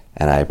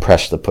 and I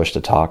pressed the push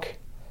to talk,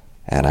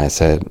 and I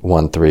said,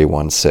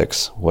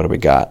 1316, what do we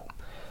got?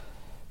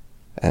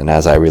 And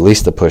as I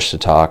released the push to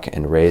talk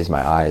and raised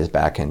my eyes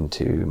back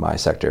into my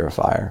sector of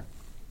fire,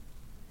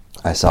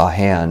 I saw a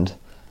hand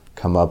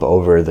come up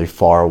over the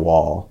far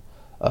wall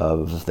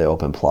of the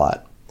open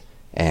plot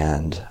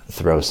and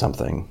throw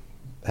something.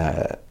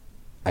 I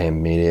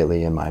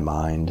immediately in my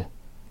mind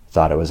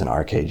thought it was an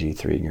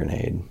RKG-3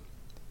 grenade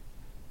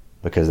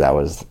because that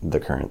was the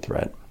current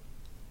threat.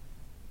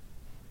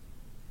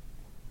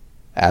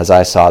 As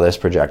I saw this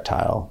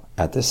projectile,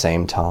 at the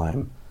same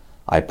time,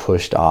 I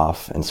pushed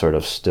off and sort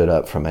of stood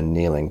up from a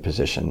kneeling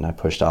position. I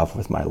pushed off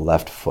with my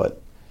left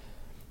foot.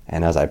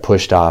 And as I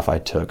pushed off, I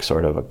took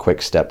sort of a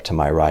quick step to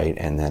my right,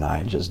 and then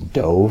I just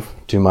dove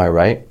to my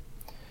right.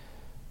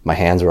 My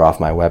hands were off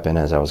my weapon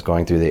as I was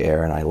going through the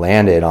air, and I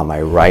landed on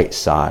my right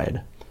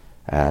side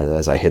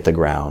as I hit the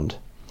ground.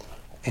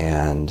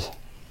 And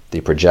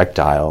the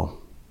projectile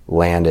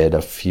landed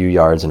a few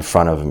yards in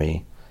front of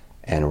me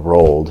and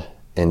rolled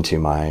into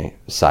my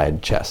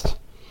side chest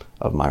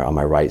on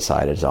my right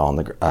side as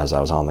I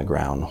was on the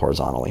ground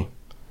horizontally.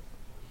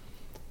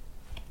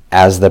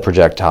 As the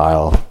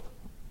projectile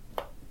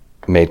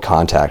made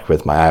contact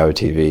with my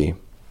IOTV,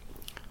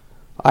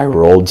 I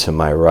rolled to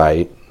my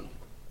right,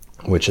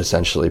 which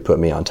essentially put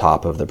me on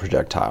top of the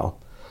projectile,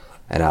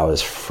 and I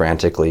was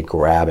frantically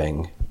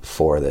grabbing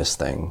for this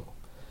thing.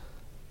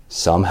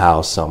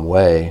 Somehow, some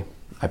way,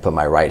 I put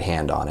my right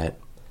hand on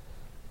it,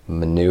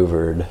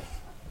 maneuvered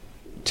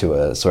to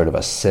a sort of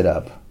a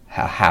sit-up,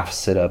 half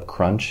sit-up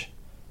crunch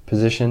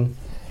position,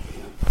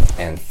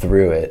 and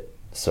threw it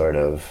sort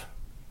of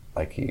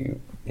like you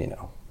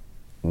know,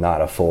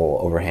 not a full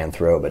overhand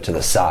throw, but to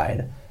the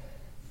side,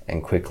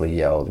 and quickly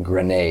yelled,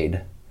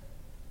 "Grenade."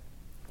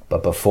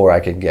 But before I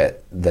could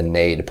get the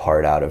nade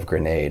part out of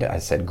grenade, I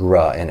said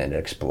 "gruh," and it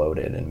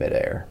exploded in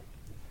midair.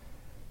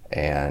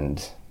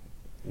 And,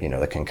 you know,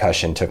 the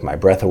concussion took my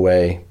breath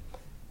away.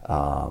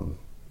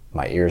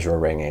 My ears were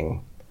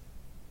ringing.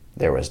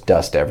 There was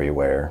dust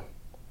everywhere.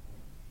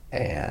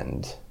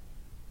 And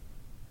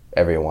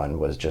everyone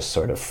was just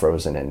sort of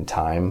frozen in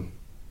time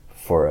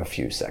for a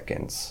few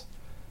seconds.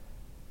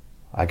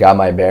 I got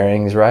my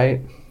bearings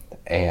right,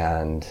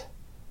 and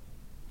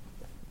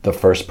the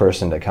first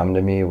person to come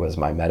to me was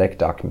my medic,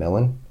 Doc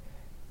Millen,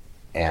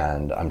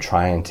 and I'm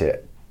trying to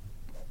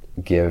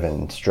give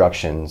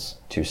instructions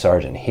to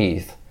Sergeant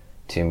Heath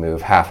to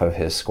move half of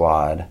his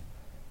squad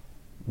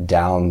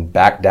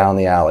back down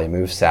the alley,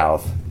 move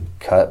south,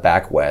 cut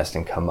back west,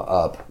 and come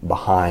up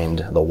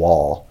behind the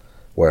wall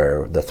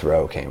where the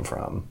throw came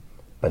from.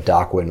 But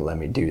Doc wouldn't let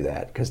me do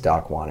that because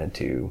Doc wanted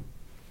to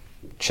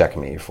check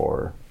me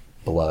for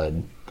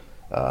blood,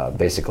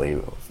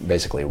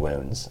 basically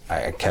wounds.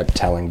 I kept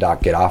telling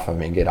Doc, get off of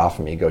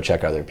me, go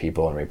check other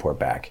people and report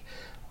back.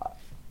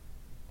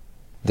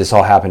 This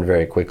all happened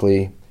very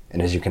quickly,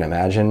 and as you can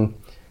imagine,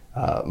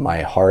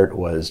 my heart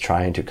was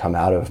trying to come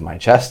out of my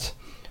chest,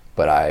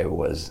 but I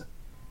was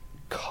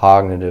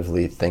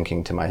cognitively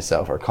thinking to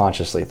myself, or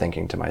consciously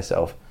thinking to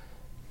myself,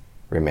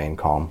 remain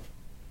calm.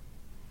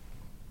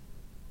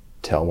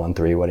 Tell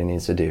 1-3 what he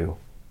needs to do.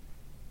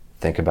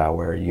 Think about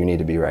where you need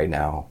to be right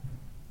now.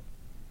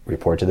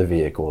 Report to the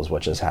vehicles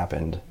what just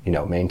happened. You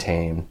know,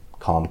 maintain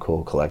calm,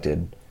 cool,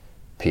 collected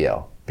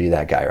PL. Be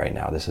that guy right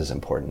now. This is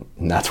important.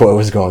 And that's what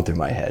was going through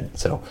my head.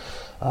 So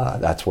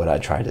that's what I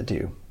tried to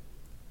do.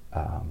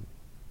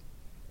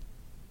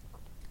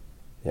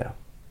 Yeah.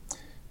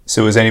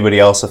 So was anybody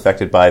else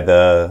affected by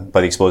the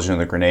explosion of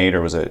the grenade,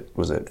 or was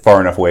it far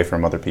enough away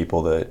from other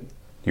people that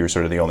you were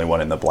sort of the only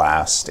one in the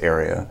blast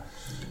area?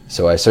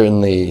 So I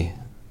certainly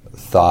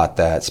thought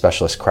that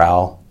Specialist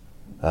Crowell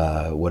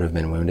would have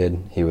been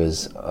wounded. He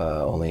was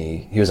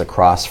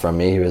across from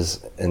me. He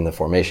was in the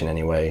formation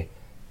anyway.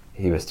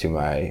 He was to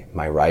my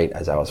right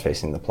as I was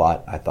facing the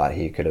plot. I thought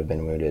he could have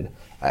been wounded.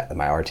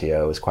 My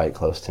RTO was quite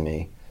close to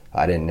me.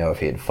 I didn't know if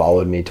he had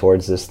followed me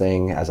towards this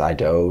thing as I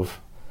dove,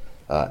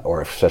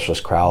 or if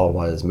Specialist Crowell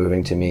was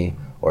moving to me,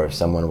 or if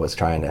someone was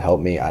trying to help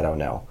me. I don't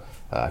know.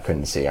 I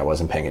couldn't see. I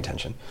wasn't paying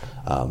attention.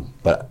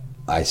 But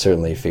I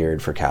certainly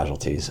feared for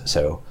casualties.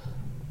 So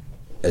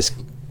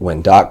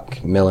when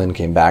Doc Millen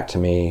came back to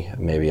me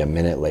maybe a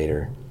minute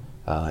later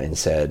and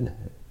said,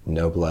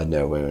 "No blood,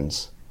 no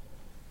wounds,"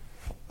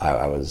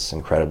 I was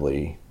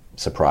incredibly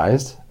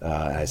surprised.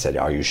 I said,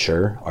 "Are you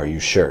sure? Are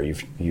you sure?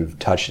 You've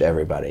touched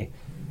everybody."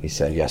 He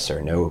said, "Yes,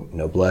 sir.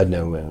 No blood,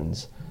 no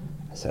wounds."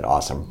 I said,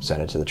 "Awesome.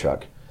 Send it to the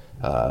truck."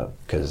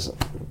 Because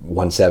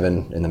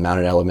 1-7 in the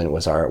mounted element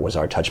was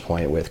our touch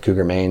point with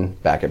Cougar Main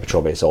back at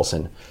Patrol Base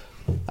Olson.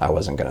 I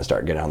wasn't going to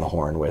start getting on the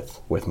horn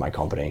with my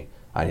company.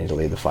 I needed to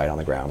lead the fight on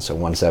the ground. So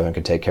 1-7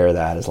 could take care of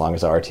that as long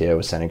as the RTO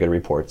was sending good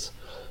reports.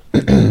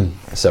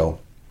 So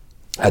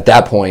at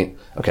that point,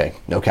 okay,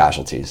 no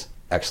casualties.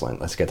 Excellent.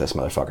 Let's get this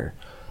motherfucker.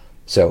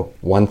 So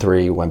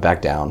 1-3 went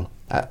back down.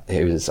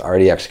 He was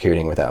already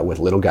executing with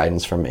little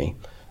guidance from me.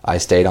 I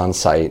stayed on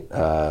site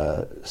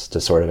to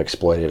sort of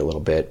exploit it a little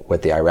bit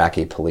with the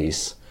Iraqi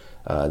police.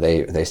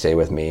 They stayed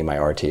with me. My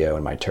RTO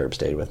and my TERP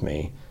stayed with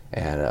me,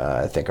 and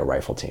I think a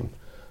rifle team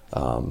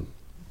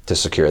to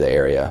secure the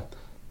area.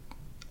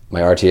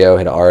 My RTO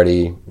had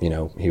already,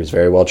 he was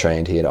very well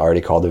trained. He had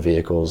already called the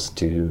vehicles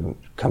to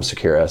come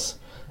secure us,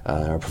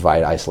 or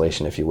provide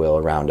isolation, if you will,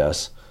 around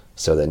us,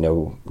 so that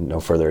no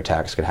further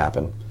attacks could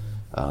happen.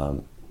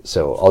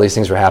 So all these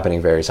things were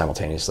happening very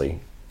simultaneously.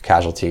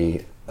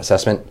 Casualty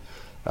assessment.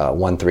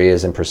 1-3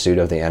 is in pursuit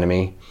of the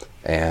enemy,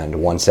 and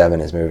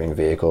 1-7 is moving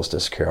vehicles to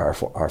secure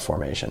our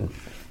formation.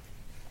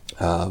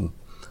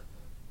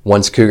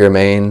 Once Cougar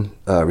Maine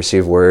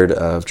received word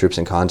of troops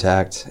in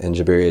contact in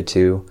Jabiria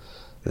 2,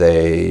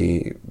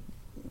 they,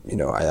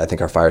 I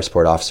think our fire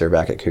support officer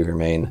back at Cougar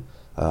Maine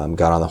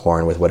got on the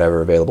horn with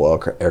whatever available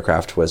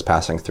aircraft was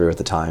passing through at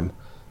the time.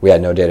 We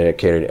had no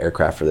dedicated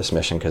aircraft for this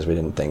mission because we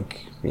didn't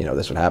think,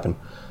 this would happen.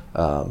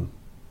 And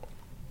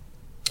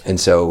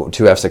so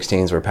 2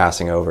 F-16s were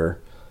passing over,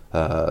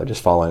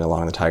 just following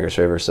along the Tigris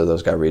River, so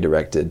those got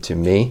redirected to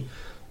me.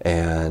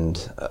 And,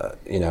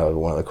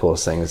 one of the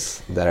coolest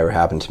things that ever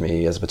happened to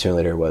me as a platoon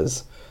leader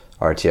was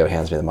RTO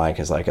hands me the mic.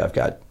 It's like, I've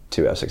got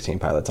 2 F-16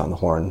 pilots on the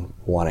horn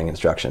wanting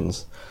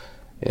instructions.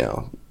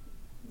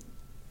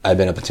 I've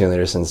been a platoon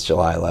leader since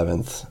July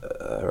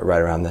 11th,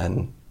 right around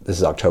then. This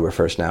is October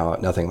 1st now.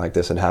 Nothing like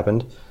this had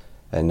happened,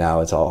 and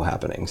now it's all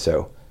happening.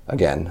 So,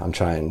 again, I'm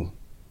trying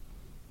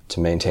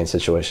to maintain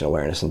situational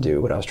awareness and do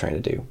what I was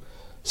trying to do.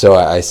 So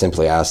I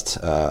simply asked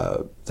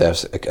the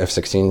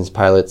F-16's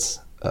pilots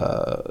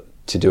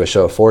to do a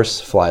show of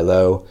force, fly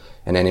low,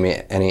 and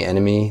any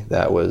enemy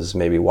that was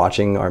maybe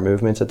watching our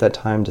movements at that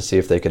time to see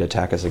if they could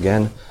attack us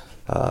again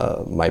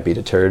might be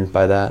deterred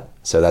by that.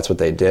 So that's what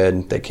they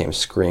did. They came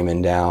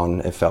screaming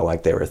down. It felt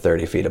like they were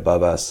 30 feet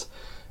above us,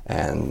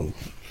 and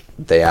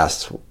they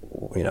asked,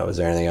 is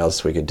there anything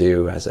else we could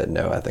do? I said,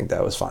 no, I think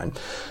that was fine.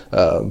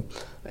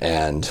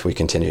 And we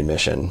continued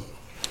mission.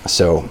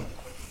 So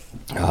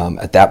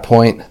at that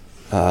point,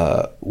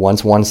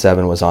 once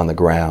 1-7 was on the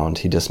ground,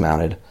 he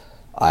dismounted.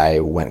 I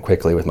went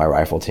quickly with my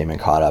rifle team and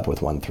caught up with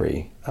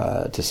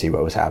 1-3 to see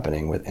what was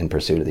happening in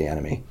pursuit of the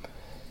enemy.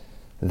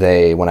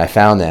 When I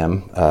found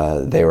them,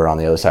 they were on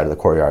the other side of the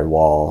courtyard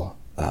wall.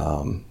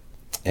 And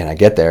I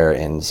get there,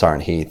 and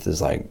Sergeant Heath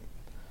is like,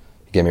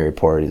 give me a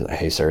report. He's like,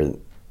 hey, sir,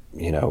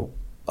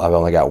 I've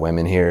only got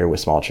women here with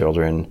small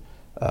children,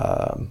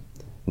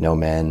 no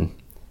men.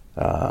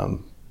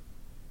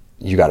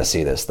 You got to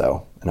see this,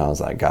 though. And I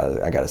was like,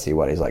 I got to see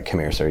what? He's like, come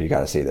here, sir, you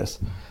got to see this.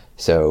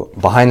 So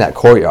behind that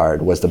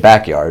courtyard was the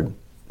backyard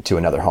to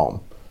another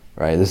home,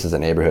 right? This is a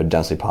neighborhood,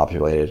 densely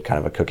populated, kind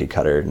of a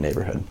cookie-cutter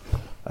neighborhood,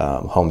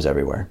 homes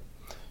everywhere.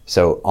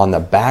 So on the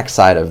back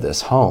side of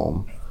this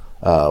home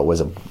was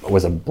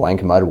a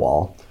blank mud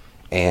wall,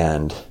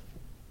 and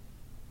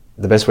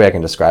the best way I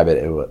can describe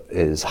it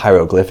is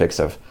hieroglyphics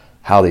of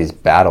how these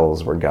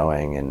battles were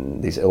going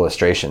and these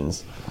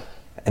illustrations.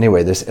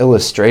 Anyway, this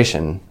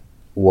illustration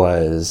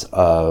was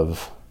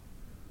of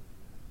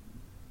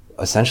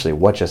essentially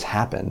what just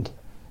happened,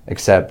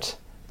 except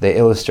they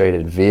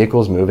illustrated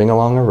vehicles moving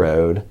along a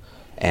road,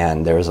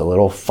 and there's a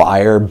little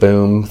fire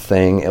boom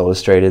thing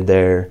illustrated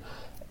there,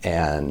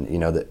 and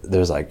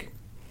there's like,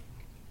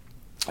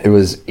 it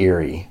was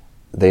eerie.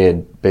 They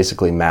had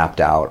basically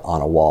mapped out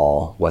on a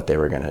wall what they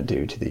were going to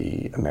do to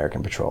the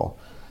American patrol.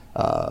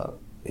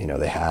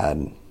 They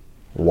had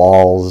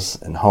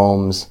walls and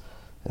homes,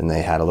 and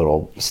they had a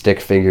little stick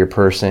figure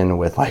person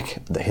with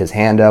like his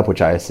hand up,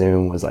 which I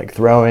assume was like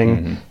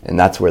throwing, and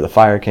that's where the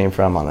fire came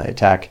from on the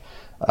attack.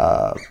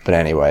 But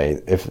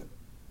anyway, if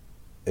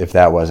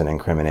that wasn't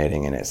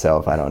incriminating in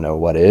itself, I don't know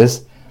what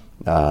is.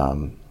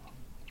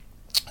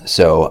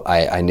 So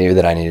I knew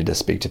that I needed to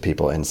speak to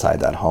people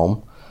inside that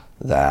home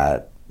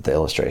that the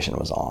illustration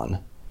was on.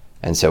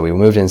 And so we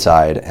moved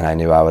inside, and I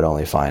knew I would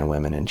only find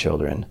women and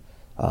children.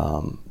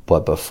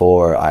 But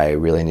before I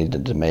really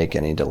needed to make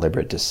any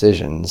deliberate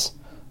decisions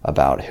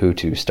about who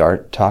to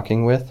start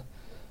talking with,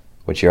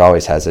 which you're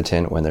always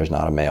hesitant when there's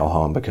not a male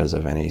home because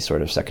of any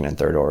sort of second and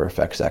third order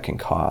effects that can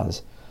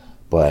cause.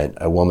 But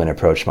a woman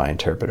approached my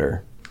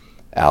interpreter,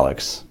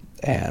 Alex,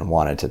 and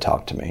wanted to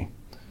talk to me.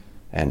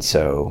 And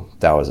so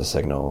that was a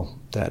signal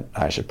that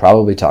I should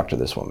probably talk to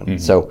this woman.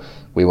 So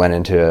we went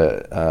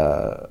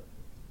into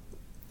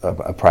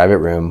a private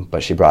room,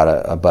 but she brought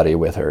a buddy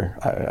with her.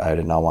 I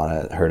did not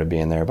want her to be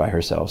in there by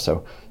herself.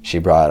 So she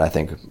brought, I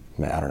think,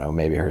 I don't know,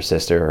 maybe her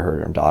sister or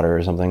her daughter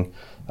or something.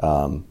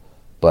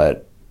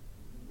 But,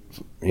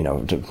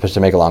 just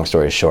to make a long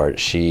story short,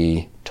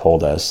 she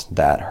told us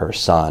that her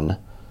son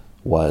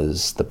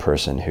was the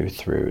person who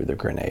threw the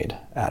grenade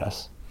at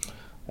us.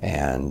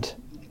 And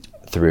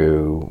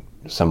through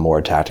some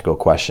more tactical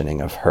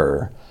questioning of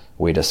her,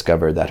 we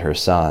discovered that her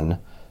son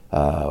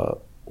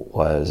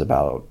was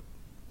about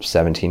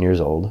 17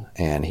 years old,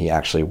 and he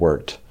actually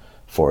worked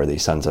for the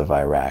Sons of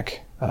Iraq,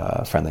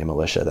 friendly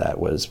militia that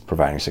was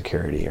providing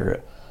security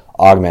or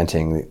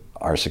augmenting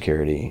our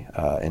security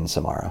in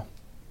Samara.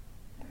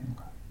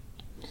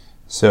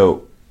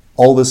 So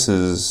all this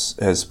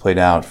has played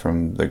out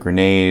from the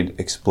grenade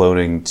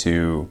exploding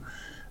to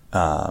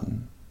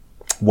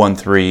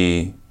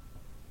 1-3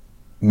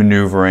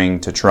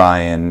 maneuvering to try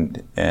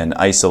and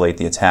isolate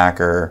the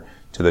attacker,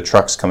 to the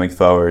trucks coming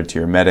forward, to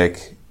your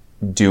medic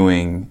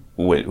doing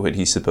what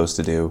he's supposed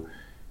to do.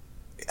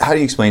 How do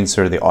you explain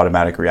sort of the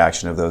automatic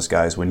reaction of those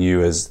guys when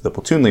you, as the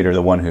platoon leader,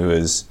 the one who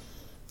is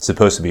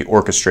supposed to be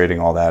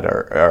orchestrating all that,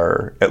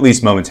 are at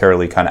least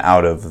momentarily kind of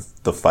out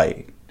of the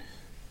fight?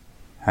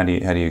 How do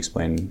you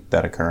explain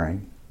that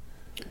occurring?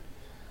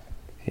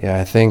 Yeah,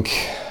 I think,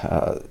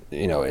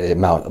 it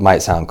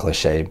might sound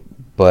cliche,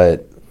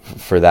 but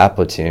for that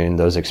platoon,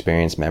 those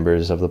experienced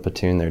members of the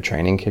platoon, their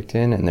training kicked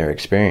in and their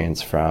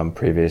experience from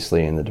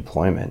previously in the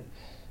deployment.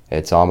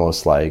 It's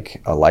almost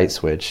like a light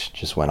switch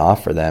just went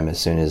off for them as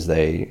soon as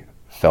they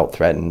felt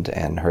threatened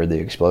and heard the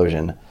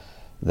explosion,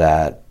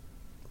 that,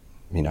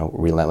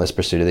 relentless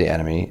pursuit of the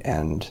enemy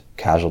and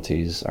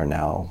casualties are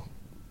now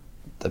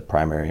the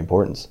primary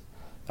importance.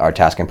 Our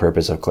task and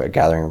purpose of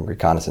gathering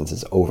reconnaissance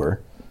is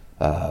over.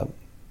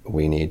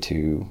 We need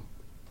to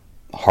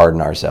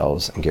harden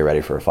ourselves and get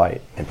ready for a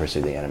fight and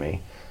pursue the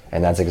enemy.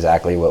 And that's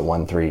exactly what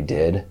 1-3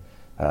 did.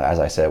 As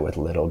I said, with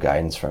little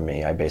guidance from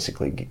me, I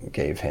basically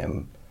gave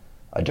him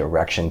a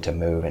direction to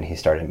move, and he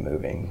started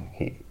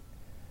moving.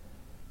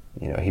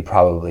 He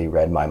probably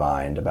read my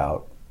mind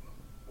about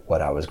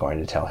what I was going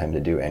to tell him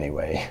to do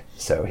anyway.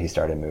 So he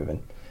started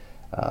moving,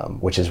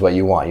 which is what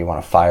you want. You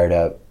want a fired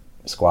up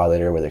squad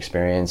leader with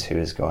experience who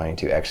is going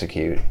to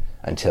execute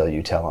until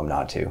you tell him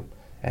not to.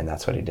 And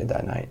that's what he did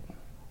that night.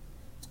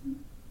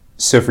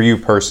 So for you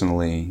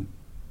personally,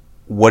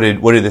 what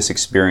did this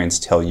experience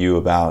tell you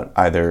about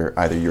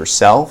either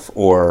yourself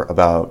or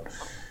about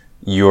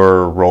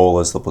your role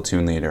as the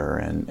platoon leader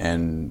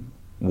and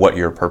what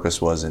your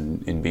purpose was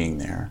in being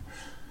there?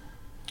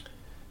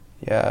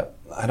 Yeah,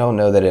 I don't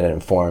know that it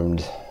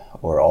informed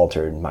or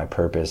altered my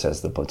purpose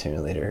as the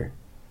platoon leader.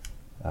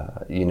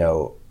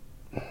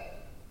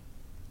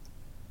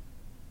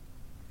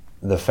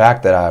 The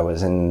fact that I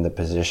was in the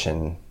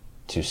position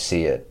to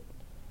see it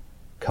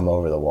come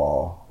over the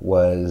wall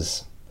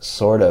was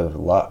sort of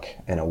luck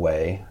in a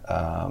way.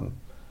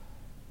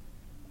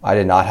 I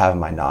did not have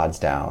my nods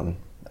down.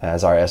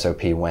 As our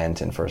SOP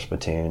went in 1st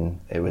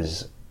Platoon, it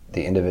was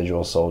the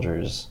individual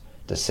soldier's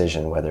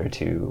decision whether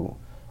to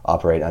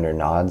operate under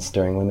nods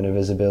during limited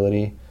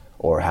visibility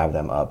or have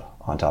them up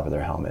on top of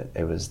their helmet.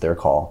 It was their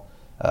call.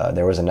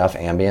 There was enough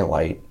ambient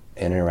light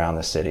in and around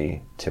the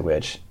city to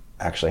which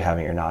actually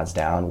having your nods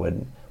down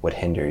would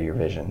hinder your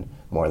vision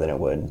more than it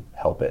would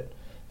help it.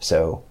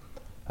 So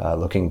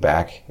looking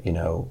back,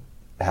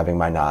 having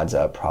my nods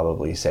up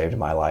probably saved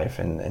my life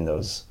and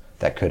those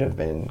that could have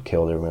been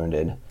killed or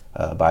wounded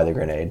by the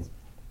grenade.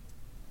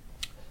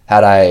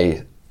 Had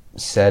I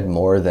said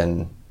more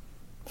than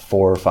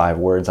 4 or 5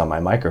 words on my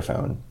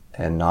microphone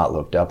and not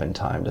looked up in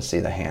time to see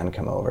the hand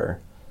come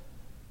over,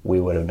 we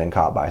would have been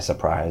caught by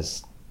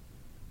surprise.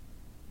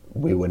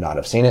 We would not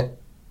have seen it,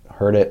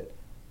 heard it.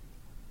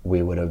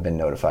 We would have been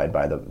notified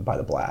by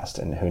the blast,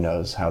 and who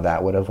knows how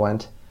that would have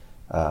went.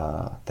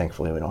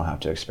 Thankfully, we don't have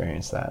to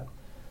experience that.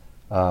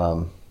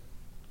 I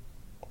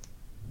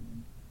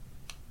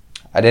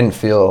didn't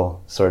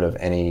feel sort of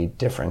any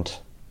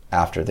different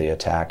after the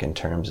attack in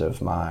terms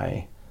of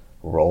my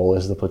role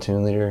as the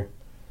platoon leader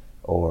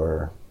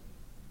or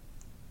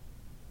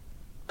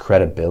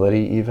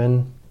credibility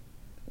even.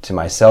 To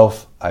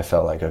myself, I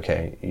felt like,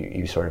 okay,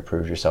 you sort of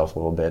proved yourself a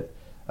little bit.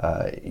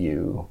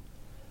 You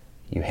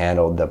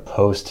handled the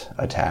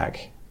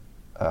post-attack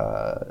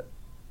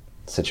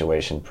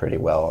situation pretty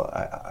well,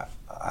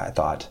 I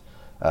thought,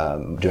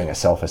 doing a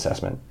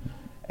self-assessment.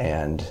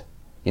 And,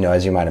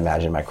 as you might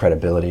imagine, my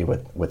credibility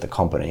with the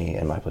company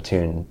and my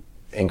platoon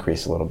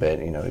increased a little bit,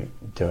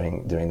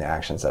 doing the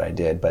actions that I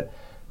did. But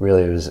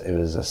really it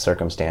was a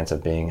circumstance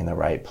of being in the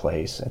right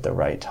place at the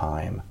right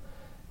time.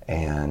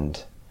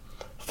 And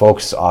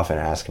folks often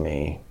ask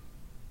me,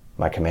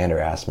 my commander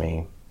asked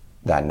me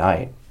that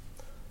night,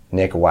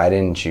 Nick, why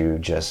didn't you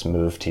just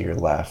move to your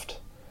left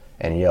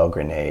and yell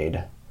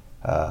grenade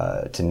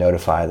to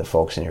notify the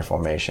folks in your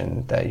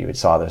formation that you had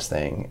saw this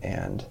thing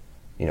and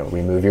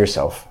remove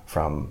yourself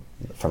from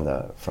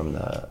the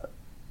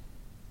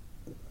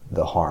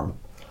harm?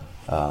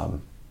 I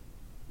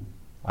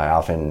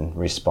often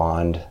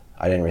respond.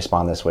 I didn't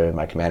respond this way with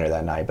my commander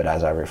that night, but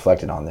as I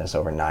reflected on this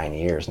over 9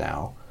 years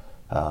now,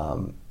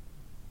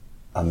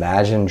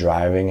 imagine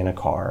driving in a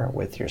car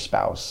with your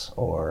spouse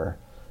or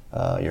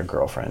your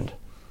girlfriend,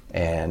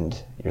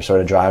 and you're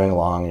sort of driving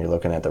along, and you're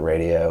looking at the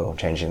radio,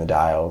 changing the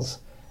dials,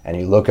 and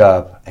you look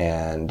up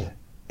and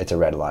it's a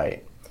red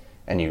light,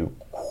 and you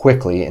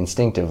quickly,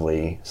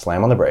 instinctively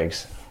slam on the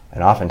brakes,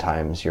 and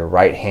oftentimes your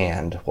right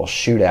hand will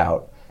shoot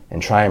out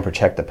and try and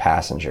protect the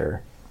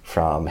passenger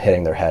from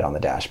hitting their head on the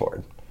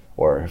dashboard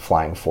or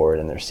flying forward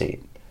in their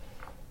seat.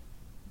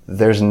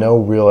 There's no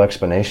real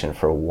explanation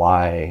for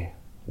why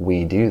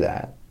we do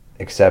that,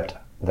 except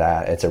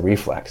that it's a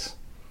reflex,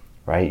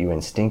 right? You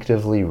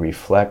instinctively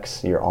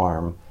reflex your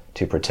arm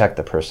to protect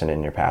the person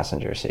in your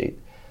passenger seat.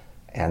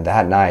 And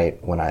that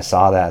night, when I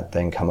saw that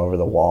thing come over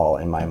the wall,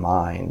 in my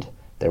mind,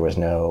 there was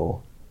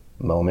no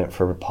moment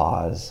for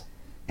pause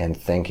and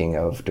thinking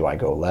of, do I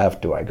go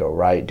left, do I go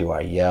right, do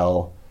I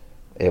yell?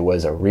 It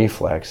was a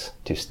reflex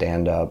to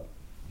stand up,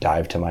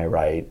 dive to my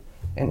right,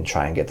 and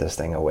try and get this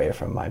thing away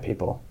from my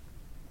people.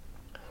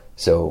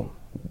 So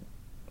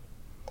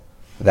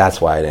that's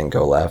why I didn't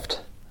go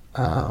left.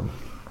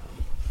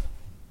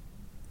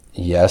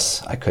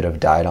 Yes, I could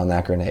have died on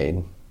that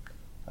grenade,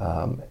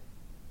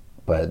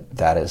 but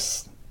that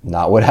is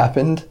not what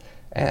happened,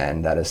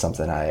 and that is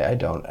something I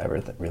don't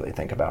ever really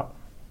think about.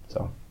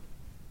 So.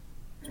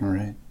 All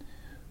right.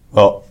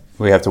 Well,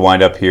 we have to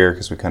wind up here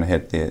because we kind of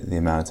hit the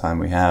amount of time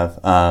we have.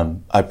 I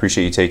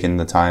appreciate you taking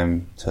the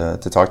time to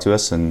talk to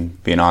us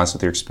and being honest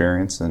with your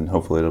experience, and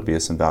hopefully it'll be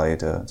of some value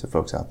to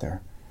folks out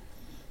there.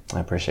 I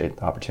appreciate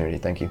the opportunity.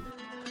 Thank you.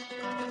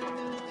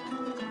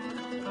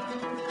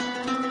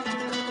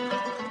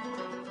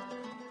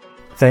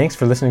 Thanks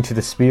for listening to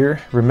The Spear.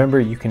 Remember,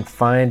 you can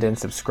find and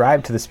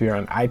subscribe to The Spear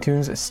on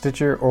iTunes,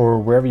 Stitcher, or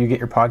wherever you get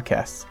your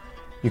podcasts.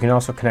 You can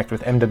also connect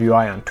with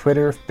MWI on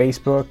Twitter,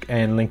 Facebook,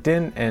 and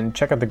LinkedIn, and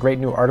check out the great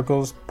new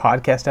articles,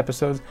 podcast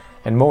episodes,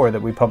 and more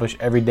that we publish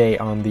every day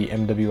on the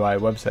MWI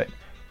website.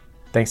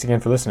 Thanks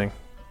again for listening.